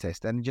drugs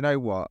test. And you know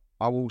what?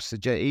 I will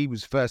suggest, he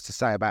was first to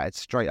say about it,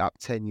 straight up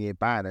 10-year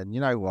ban. And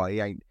you know what? He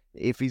ain't,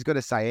 if he's going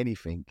to say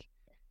anything,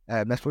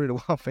 that's probably the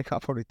one thing I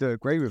probably do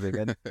agree with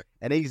him.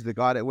 And he's the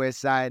guy that we're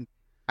saying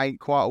ain't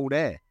quite all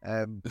there.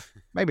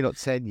 Maybe not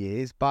 10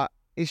 years, but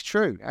it's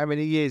true. How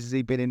many years has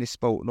he been in this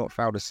sport, not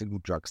failed a single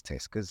drugs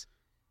test? Because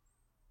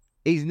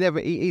he's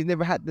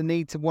never had the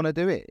need to want to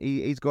do it.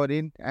 He's got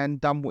in and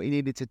done what he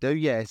needed to do.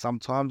 Yeah,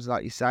 sometimes,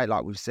 like you say,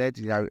 like we've said,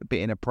 a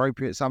bit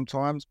inappropriate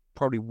sometimes,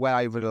 probably well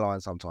over the line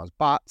sometimes,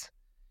 but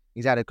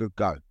he's had a good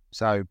go.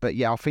 So, but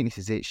yeah, I think this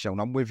is it, Sean.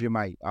 I'm with you,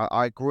 mate.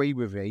 I agree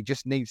with you. He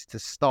just needs to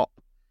stop.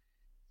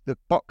 The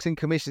boxing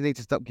commission needs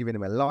to stop giving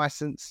him a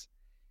license.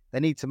 They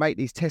need to make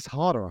these tests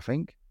harder, I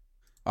think.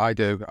 I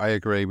do. I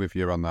agree with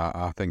you on that.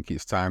 I think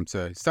it's time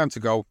to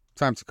go.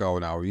 Time to go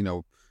now.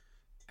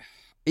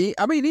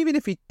 Even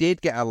if he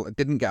didn't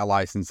get a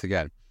license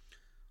again,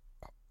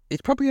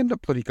 he'd probably end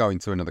up bloody going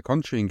to another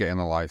country and getting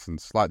a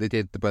license, like they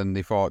did when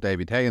they fought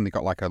David Hay and they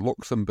got like a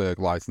Luxembourg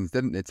license,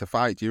 didn't they, to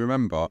fight? Do you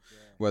remember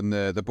when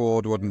the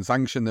board wouldn't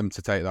sanction them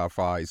to take that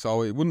fight?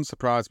 So it wouldn't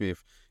surprise me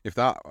if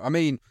that.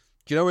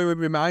 Do you know who it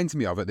reminds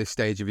me of at this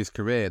stage of his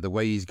career? The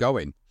way he's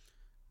going,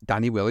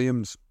 Danny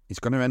Williams. He's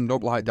going to end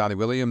up like Danny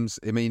Williams.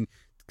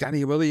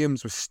 Danny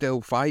Williams was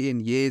still fighting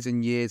years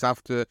and years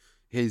after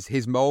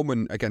his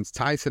moment against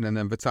Tyson and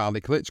then Vitaly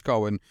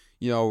Klitschko. And,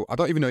 I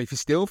don't even know if he's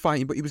still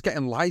fighting, but he was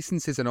getting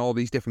licenses in all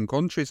these different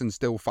countries and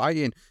still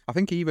fighting. I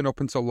think even up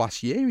until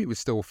last year, he was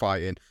still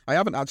fighting. I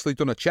haven't actually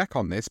done a check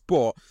on this,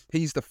 but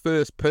he's the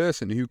first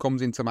person who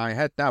comes into my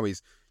head now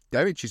is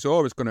Derek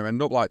Chisora is going to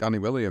end up like Danny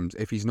Williams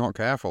if he's not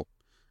careful.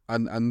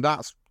 And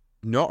that's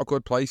not a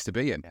good place to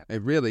be in.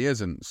 It really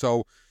isn't.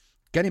 So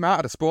get him out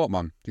of the sport,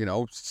 man.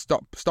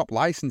 Stop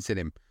licensing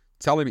him.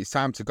 Tell him it's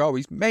time to go.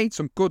 He's made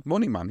some good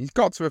money, man. He's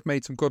got to have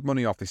made some good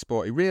money off this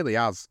sport. He really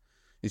has.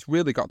 He's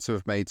really got to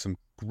have made some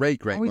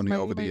great money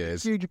over the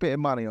years. A huge bit of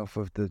money off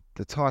of the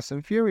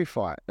Tyson Fury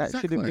fight. That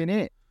should have been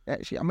it.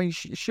 Actually,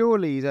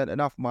 surely he's earned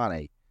enough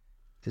money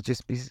to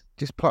just be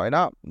plotting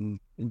up and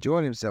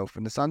enjoying himself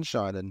in the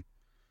sunshine and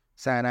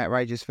saying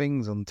outrageous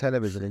things on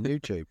television and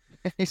YouTube.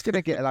 He's going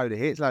to get a load of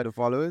hits, a load of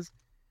followers.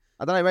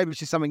 I don't know, maybe it's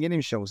just something in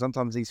him, Sean.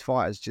 Sometimes these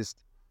fighters just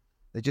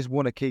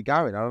want to keep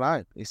going. I don't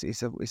know.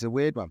 It's a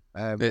weird one.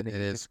 It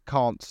is.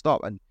 Can't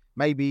stop. And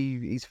maybe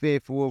he's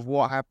fearful of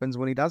what happens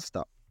when he does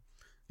stop.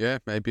 Yeah,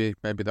 maybe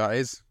that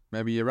is.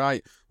 Maybe you're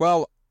right.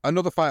 Well,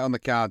 another fight on the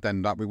card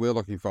then that we were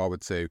looking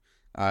forward to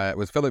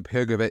was Filip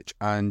Hrgović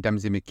and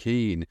Dempsey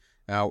McKean.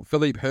 Now,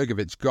 Filip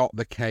Hrgović got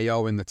the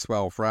KO in the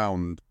 12th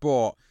round,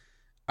 but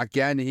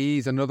again,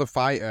 he's another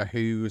fighter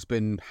who's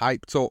been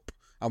hyped up.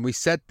 And we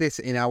said this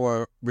in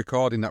our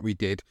recording that we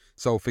did,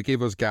 so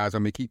forgive us, guys,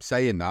 when we keep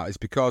saying that. It's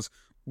because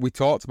we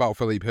talked about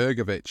Filip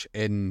Hrgović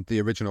in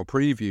the original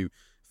preview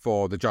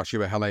for the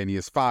Joshua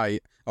Helenius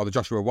fight, or the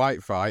Joshua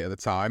White fight at the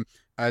time,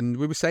 and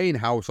we were saying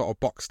how sort of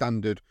box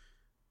standard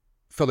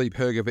Filip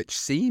Hrgović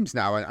seems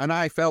now, and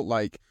I felt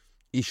like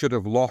he should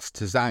have lost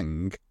to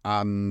Zhang,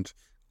 and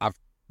I've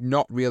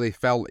not really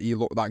felt he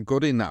looked that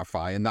good in that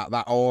fight, and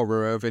that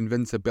aura of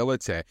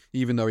invincibility,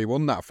 even though he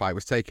won that fight,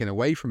 was taken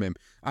away from him.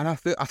 And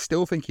I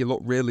still think he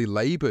looked really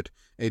laboured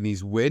in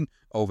his win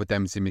over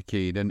Dempsey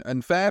McKean,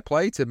 and fair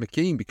play to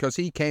McKean, because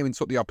he came and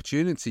took the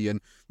opportunity,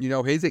 and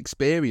his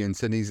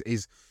experience and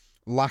his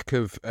lack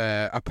of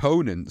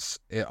opponents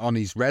on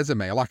his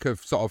resume, a lack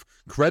of sort of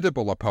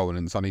credible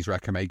opponents on his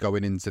resume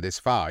going into this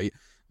fight,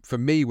 for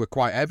me, were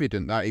quite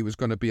evident that it was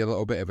going to be a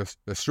little bit of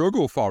a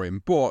struggle for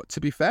him. But to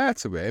be fair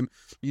to him,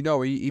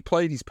 he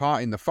played his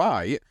part in the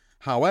fight.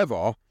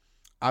 However,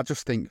 I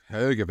just think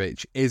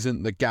Hrgović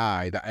isn't the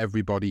guy that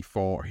everybody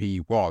thought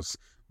he was.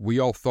 We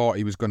all thought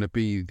he was going to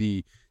be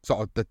the sort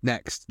of the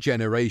next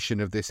generation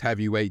of this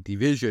heavyweight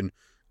division,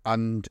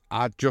 and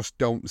I just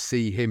don't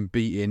see him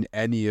beating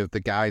any of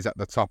the guys at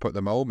the top at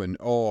the moment,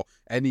 or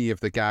any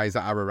of the guys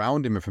that are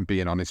around him, if I'm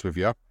being honest with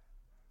you.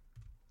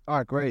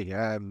 I agree.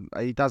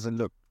 He doesn't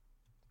look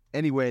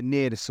anywhere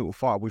near the sort of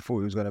fighter we thought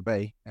he was going to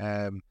be.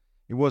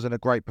 It wasn't a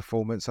great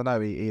performance. I know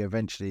he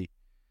eventually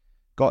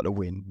got the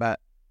win,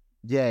 but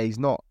yeah,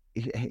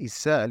 he's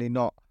certainly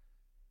not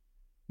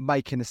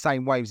making the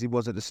same waves he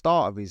was at the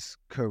start of his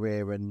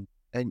career, and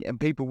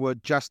people were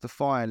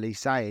justifiably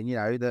saying,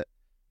 that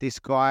this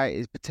guy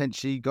is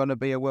potentially going to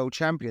be a world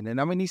champion. And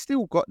I mean, he's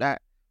still got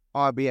that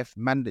IBF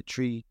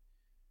mandatory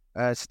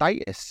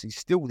status. He's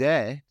still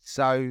there.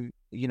 So,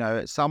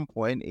 at some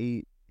point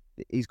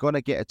he's going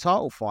to get a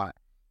title fight.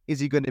 Is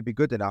he going to be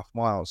good enough?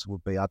 My answer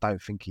would be, I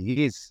don't think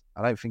he is.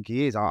 I think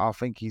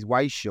he's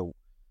way short.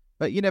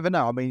 But you never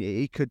know. I mean,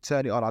 he could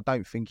turn it on. I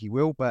don't think he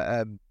will.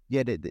 But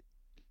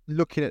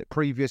looking at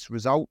previous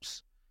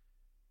results,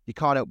 you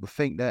can't help but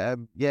think that,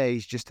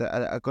 he's just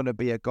going to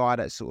be a guy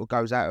that sort of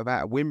goes out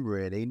without a win,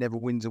 really. He never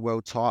wins a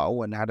world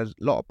title and had a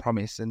lot of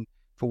promise. And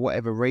for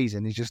whatever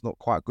reason, he's just not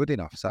quite good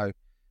enough. So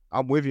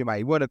I'm with you, mate.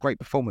 It wasn't a great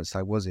performance,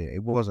 though, was it?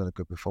 It wasn't a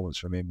good performance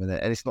from him. And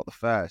it's not the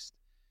first.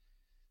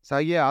 So,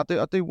 yeah,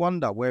 I do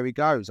wonder where he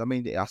goes. I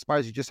mean, I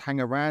suppose you just hang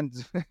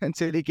around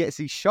until he gets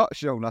his shot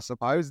shown, I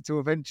suppose, until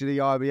eventually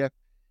IBF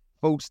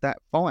falls that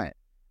fight.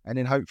 And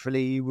then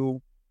hopefully he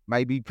will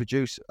maybe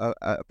produce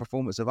a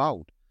performance of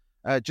old.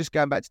 Just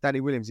going back to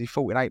Danny Williams, he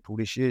fought in April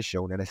this year,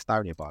 Sean, in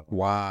Estonia, by the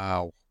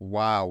way.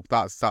 Wow.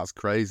 That's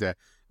crazy.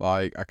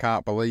 Like, I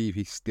can't believe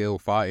he's still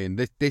fighting.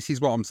 This is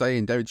what I'm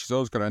saying. David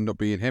Chisore's going to end up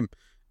being him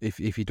if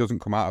he doesn't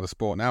come out of the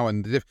sport now.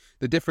 And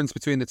the difference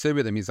between the two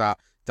of them is that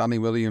Danny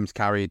Williams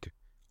carried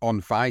on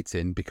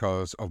fighting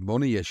because of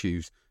money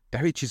issues.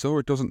 David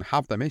Chisore doesn't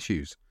have them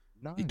issues.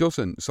 No. He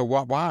doesn't. So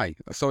why?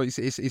 So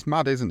it's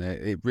mad, isn't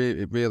it?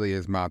 It really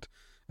is mad.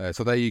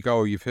 So there you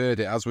go. You've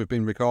heard it as we've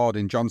been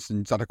recording.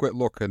 Johnston's had a quick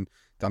look, and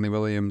Danny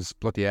Williams,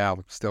 bloody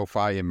hell, still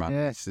fighting, man.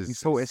 Yeah, he's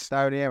fought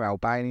Estonia,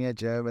 Albania,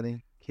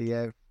 Germany,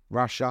 Kiev,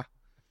 Russia.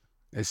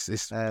 It's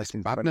since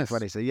madness.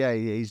 2020. So yeah,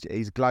 he's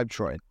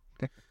globetrotting.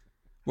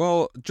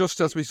 Well,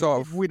 just as we sort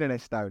of win in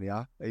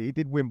Estonia, he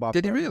did win by.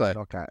 Did he really?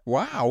 Knockout.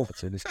 Wow.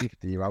 To this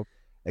 50-year-old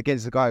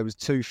against the guy who was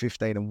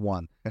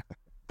 2-15-1.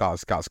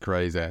 That's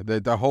crazy.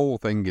 The whole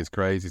thing is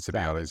crazy, to be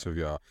honest with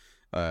you.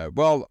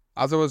 Well,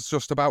 as I was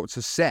just about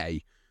to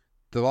say,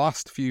 the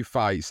last few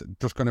fights,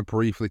 just going to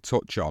briefly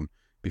touch on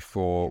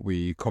before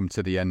we come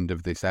to the end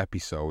of this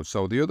episode.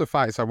 So the other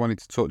fights I wanted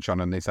to touch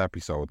on in this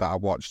episode that I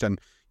watched, and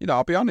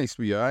I'll be honest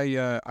with you,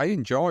 I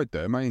enjoyed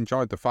them. I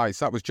enjoyed the fights.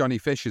 That was Johnny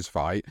Fisher's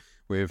fight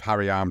with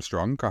Harry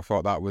Armstrong. I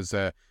thought that was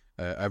a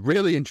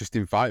really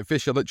interesting fight.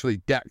 Fisher literally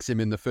decks him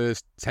in the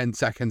first 10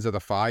 seconds of the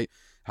fight.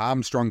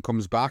 Armstrong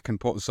comes back and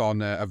puts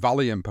on a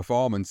valiant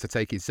performance to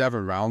take it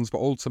 7 rounds, but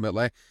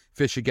ultimately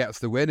Fisher gets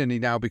the win and he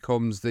now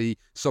becomes the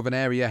Southern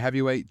Area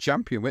Heavyweight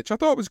Champion, which I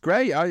thought was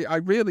great. I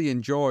really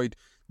enjoyed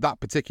that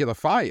particular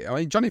fight. I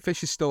mean, Johnny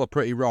Fisher's still a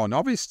pretty raw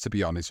novice, to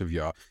be honest with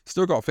you.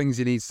 Still got things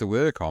he needs to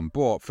work on,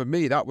 but for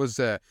me, it was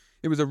a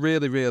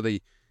really,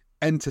 really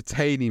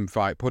entertaining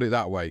fight, put it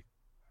that way.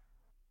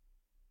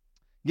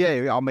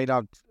 Yeah, I mean,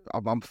 I'm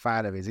a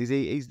fan of his.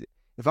 He's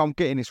if I'm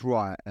getting this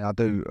right, and I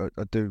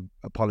do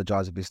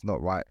apologise if it's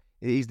not right,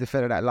 he's the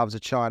fella that loves a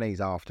Chinese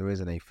after,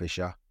 isn't he,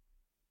 Fisher?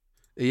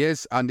 He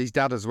is, and his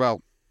dad as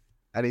well.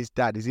 And his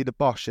dad, is he the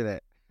Bosch, isn't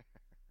it?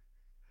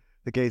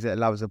 The geezer that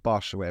loves a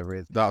Bosch or whatever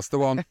it is. That's the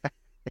one.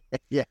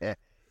 Yeah.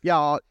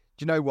 Do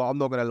you know what? I'm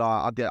not going to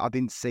lie. I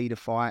didn't see the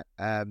fight,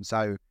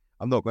 so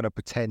I'm not going to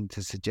pretend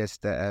to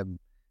suggest that.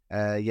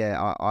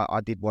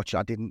 I did watch it.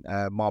 I didn't.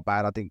 My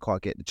bad. I didn't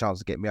quite get the chance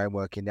to get my own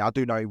work in there. I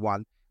do know he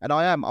won, and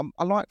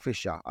I like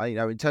Fisher.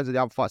 In terms of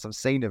the other fights I've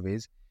seen of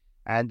his,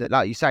 and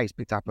like you say, he's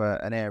picked up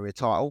an area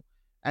title.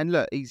 And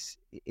look, he's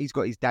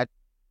got his dad,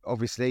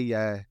 obviously,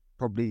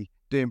 probably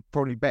doing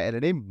better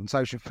than him on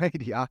social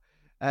media.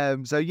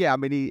 So yeah, I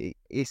mean,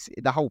 it's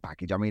the whole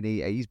package. I mean,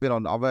 he's been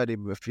on. I've heard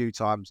him a few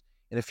times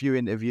in a few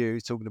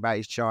interviews talking about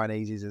his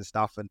Chineses and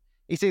stuff, and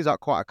he seems like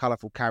quite a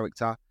colourful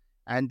character.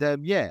 And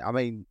yeah, I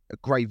mean, a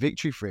great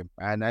victory for him.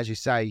 And as you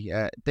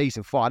say,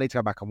 decent fight. I need to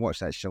go back and watch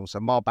that, Sean. So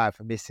my bad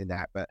for missing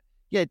that. But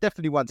yeah,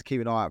 definitely one to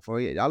keep an eye out for.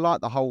 I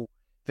like the whole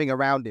thing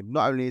around him.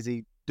 Not only is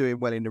he doing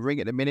well in the ring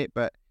at the minute,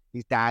 but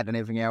his dad and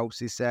everything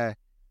else is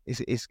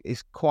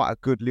it's quite a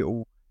good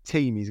little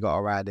team he's got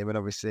around him. And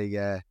obviously,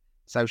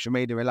 social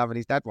media are loving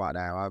his dad right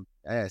now.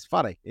 Yeah, it's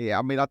funny. Yeah,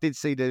 I mean, I did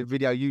see the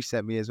video you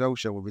sent me as well,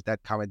 Sean, with his dad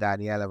coming down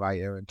the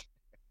elevator and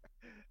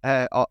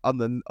on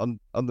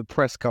the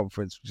press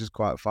conference, which is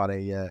quite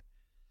funny.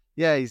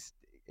 Yeah, it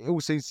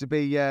all seems to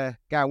be going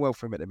well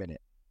for him at the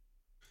minute.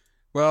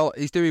 Well,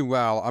 he's doing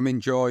well. I'm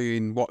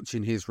enjoying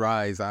watching his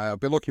rise. I'll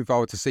be looking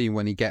forward to seeing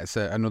when he gets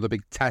another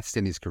big test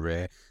in his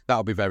career.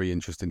 That'll be very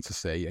interesting to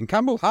see. And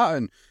Campbell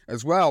Hatton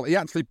as well. He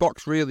actually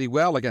boxed really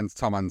well against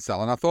Tom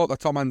Ansell, and I thought the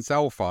Tom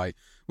Ansell fight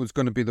was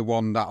going to be the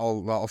one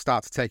that'll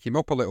start to take him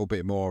up a little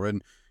bit more.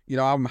 And you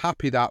know, I'm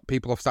happy that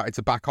people have started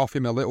to back off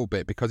him a little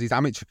bit because his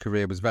amateur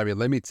career was very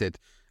limited,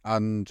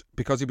 and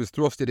because he was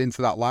thrusted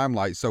into that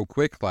limelight so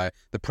quickly,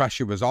 the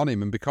pressure was on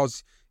him, and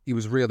because he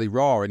was really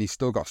raw and he's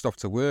still got stuff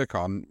to work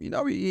on, you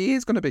know, he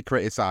is going to be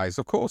criticised.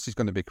 Of course he's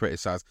going to be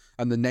criticised,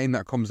 and the name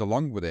that comes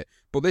along with it.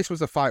 But this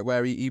was a fight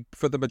where he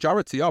for the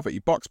majority of it, he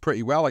boxed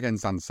pretty well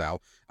against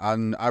Ansell,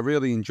 and I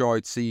really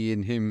enjoyed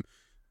seeing him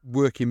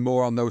working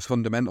more on those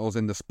fundamentals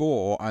in the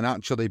sport and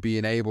actually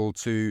being able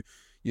to,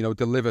 you know,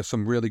 deliver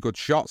some really good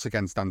shots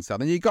against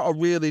Ansell. And he got a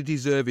really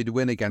deserved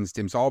win against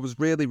him. So I was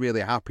really, really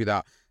happy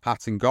that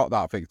Hatton got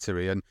that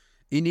victory. And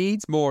he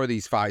needs more of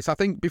these fights. I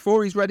think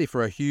before he's ready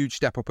for a huge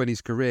step up in his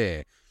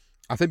career,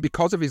 I think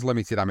because of his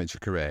limited amateur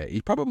career,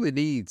 he probably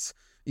needs,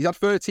 he's had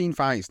 13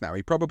 fights now,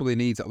 he probably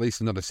needs at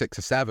least another 6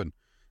 or 7.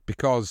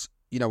 Because,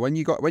 you know, when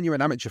you're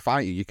an amateur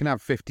fighter, you can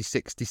have 50,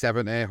 60,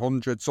 70,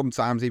 100,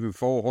 sometimes even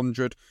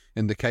 400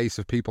 in the case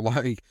of people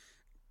like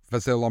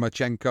Vasyl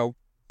Lomachenko.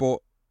 But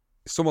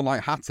someone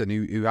like Hatton,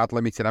 who had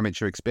limited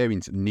amateur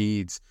experience,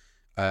 needs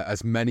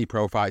as many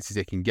pro fights as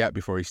he can get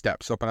before he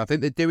steps up. And I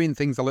think they're doing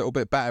things a little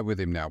bit better with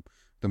him now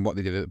than what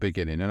they did at the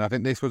beginning. And I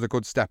think this was a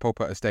good step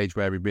up at a stage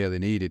where he really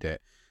needed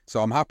it.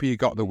 So I'm happy he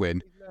got the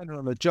win. He's learning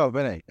on the job,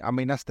 isn't he? I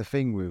mean, that's the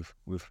thing with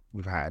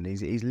Hatton.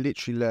 He's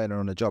literally learning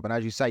on the job. And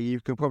as you say,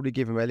 you can probably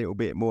give him a little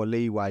bit more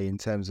leeway in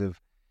terms of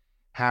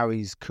how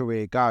his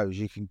career goes.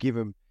 You can give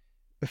him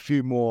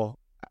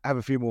have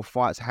a few more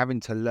fights, having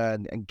to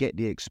learn and get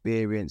the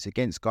experience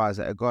against guys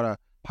that are going to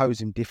pose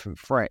him different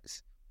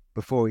threats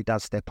before he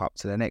does step up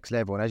to the next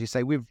level. And as you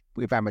say, with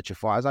amateur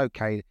fighters,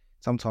 okay,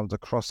 sometimes the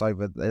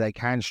crossover they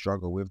can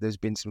struggle with. There's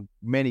been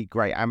many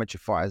great amateur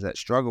fighters that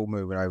struggle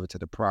moving over to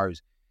the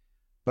pros.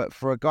 But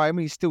for a guy, I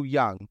mean, he's still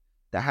young,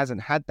 that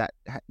hasn't had that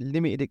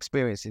limited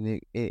experience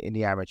in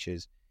the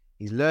amateurs,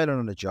 he's learning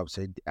on the job.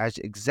 So as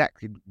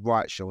exactly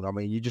right, Sean. I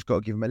mean, you just got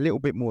to give him a little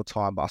bit more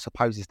time, but I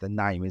suppose it's the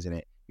name, isn't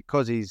it?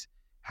 Because he's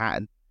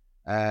Hatton,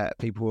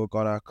 people are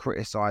going to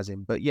criticise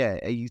him. But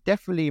yeah, he's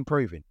definitely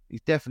improving.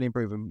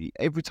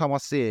 Every time I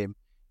see him,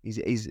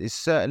 he's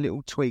certain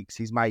little tweaks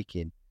he's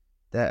making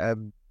that,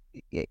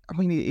 I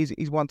mean,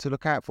 he's one to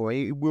look out for.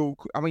 He will,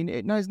 I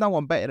mean, there's no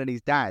one better than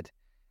his dad.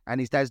 And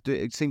his dad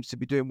seems to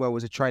be doing well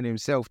as a trainer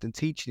himself and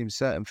teaching him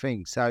certain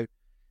things. So,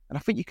 and I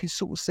think you can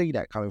sort of see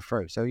that coming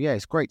through. So yeah,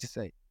 it's great to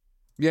see.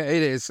 Yeah,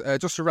 it is.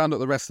 Just to round up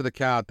the rest of the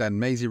card then,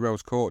 Maisie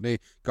Rose Courtney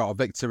got a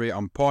victory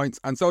on points,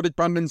 and so did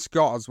Brandon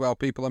Scott as well.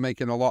 People are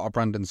making a lot of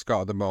Brandon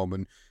Scott at the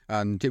moment,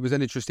 and it was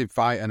an interesting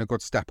fight and a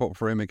good step up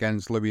for him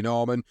against Louis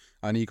Norman,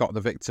 and he got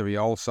the victory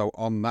also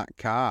on that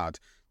card.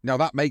 Now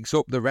that makes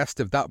up the rest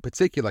of that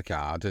particular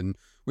card, and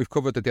we've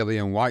covered the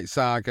Dillian White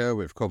saga,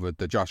 we've covered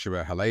the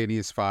Joshua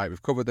Helenius fight,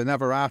 we've covered the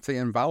Navarrete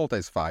and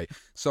Valdez fight.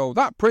 So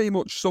that pretty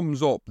much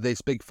sums up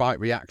this big fight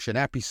reaction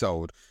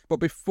episode.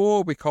 But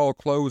before we call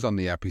close on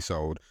the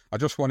episode, I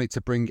just wanted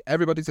to bring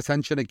everybody's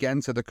attention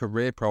again to the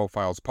Career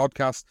Profiles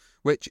podcast,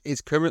 which is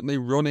currently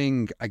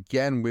running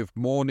again with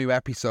more new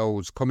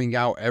episodes coming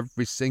out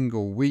every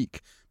single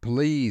week.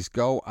 Please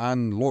go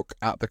and look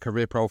at the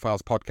Career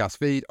Profiles podcast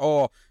feed,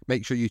 or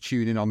make sure you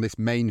tune in on this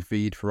main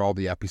feed for all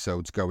the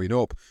episodes going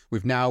up.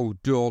 We've now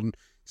done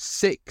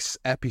 6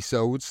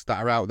 episodes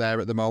that are out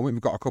there at the moment.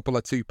 We've got a couple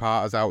of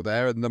 2-parters out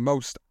there, and the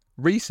most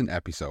recent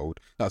episode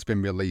that's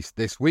been released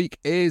this week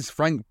is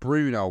Frank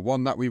Bruno,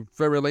 one that we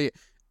thoroughly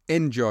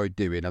enjoyed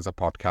doing as a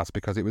podcast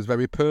because it was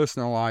very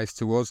personalised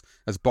to us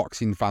as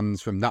boxing fans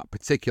from that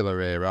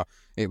particular era.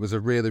 It was a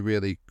really,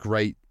 really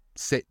great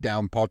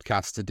sit-down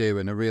podcast to do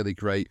and a really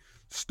great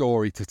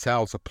story to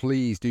tell. So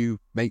please do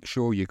make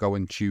sure you go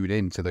and tune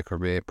in to the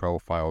Career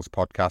Profiles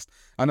podcast.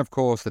 And of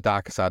course, the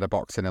Darker Side of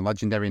Boxing and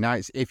Legendary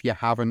Nights, if you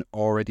haven't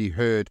already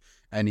heard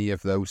any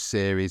of those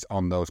series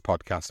on those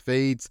podcast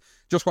feeds.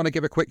 Just want to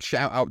give a quick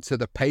shout out to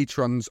the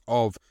patrons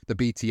of the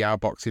BTR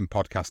Boxing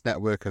Podcast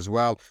Network as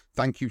well.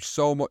 Thank you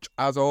so much,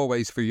 as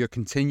always, for your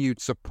continued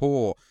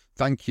support.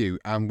 Thank you,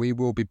 and we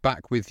will be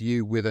back with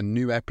you with a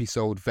new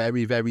episode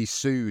very, very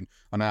soon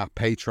on our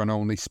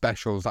Patreon-only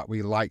specials that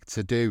we like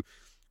to do.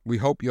 We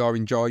hope you're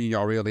enjoying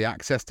your early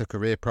access to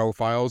Career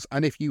Profiles,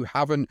 and if you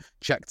haven't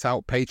checked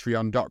out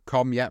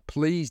patreon.com yet,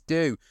 please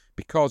do,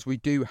 because we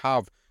do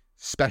have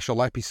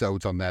special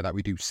episodes on there that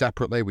we do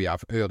separately. We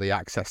have early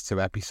access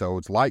to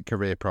episodes like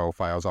Career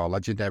Profiles or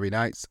Legendary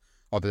Nights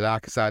or The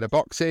Darker Side of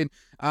Boxing,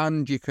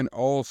 and you can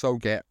also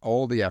get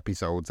all the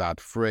episodes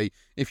ad-free.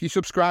 If you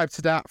subscribe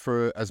to that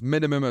for as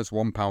minimum as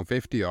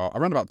 £1.50 or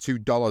around about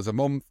 $2 a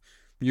month,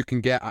 you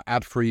can get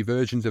ad-free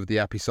versions of the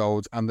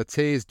episodes, and the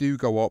tiers do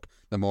go up.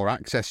 The more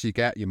access you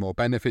get, the more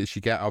benefits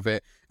you get of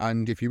it,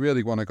 and if you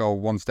really want to go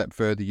one step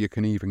further, you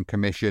can even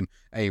commission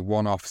a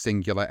one-off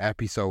singular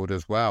episode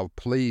as well.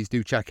 Please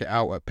do check it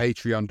out at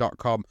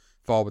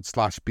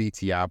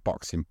patreon.com/BTR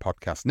Boxing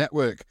Podcast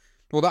Network.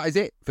 Well, that is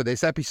it for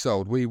this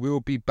episode. We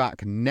will be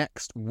back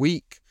next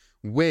week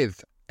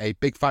with a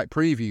big fight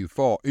preview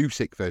for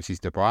Usyk versus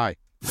Dubois.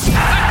 The dream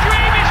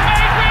is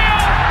made real.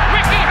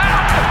 Ricky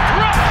Hatton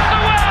rocks the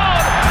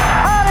world.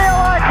 How do you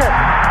like it?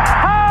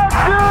 How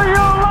do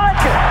you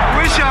like it?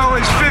 Wish I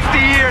was 50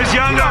 years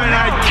younger and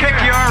I'd kick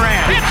your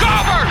ass. It's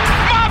over.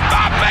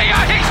 Mamma mia,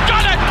 he's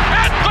done it.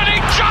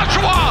 Anthony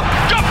Joshua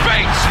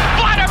defeats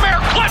Vladimir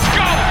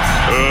Klitschko.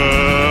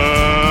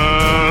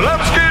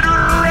 Let's get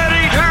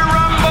ready to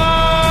rumble!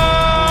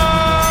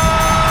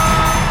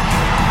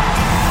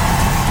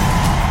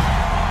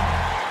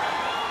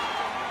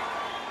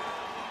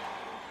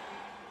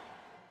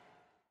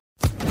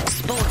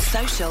 Sports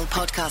Social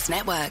Podcast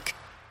Network.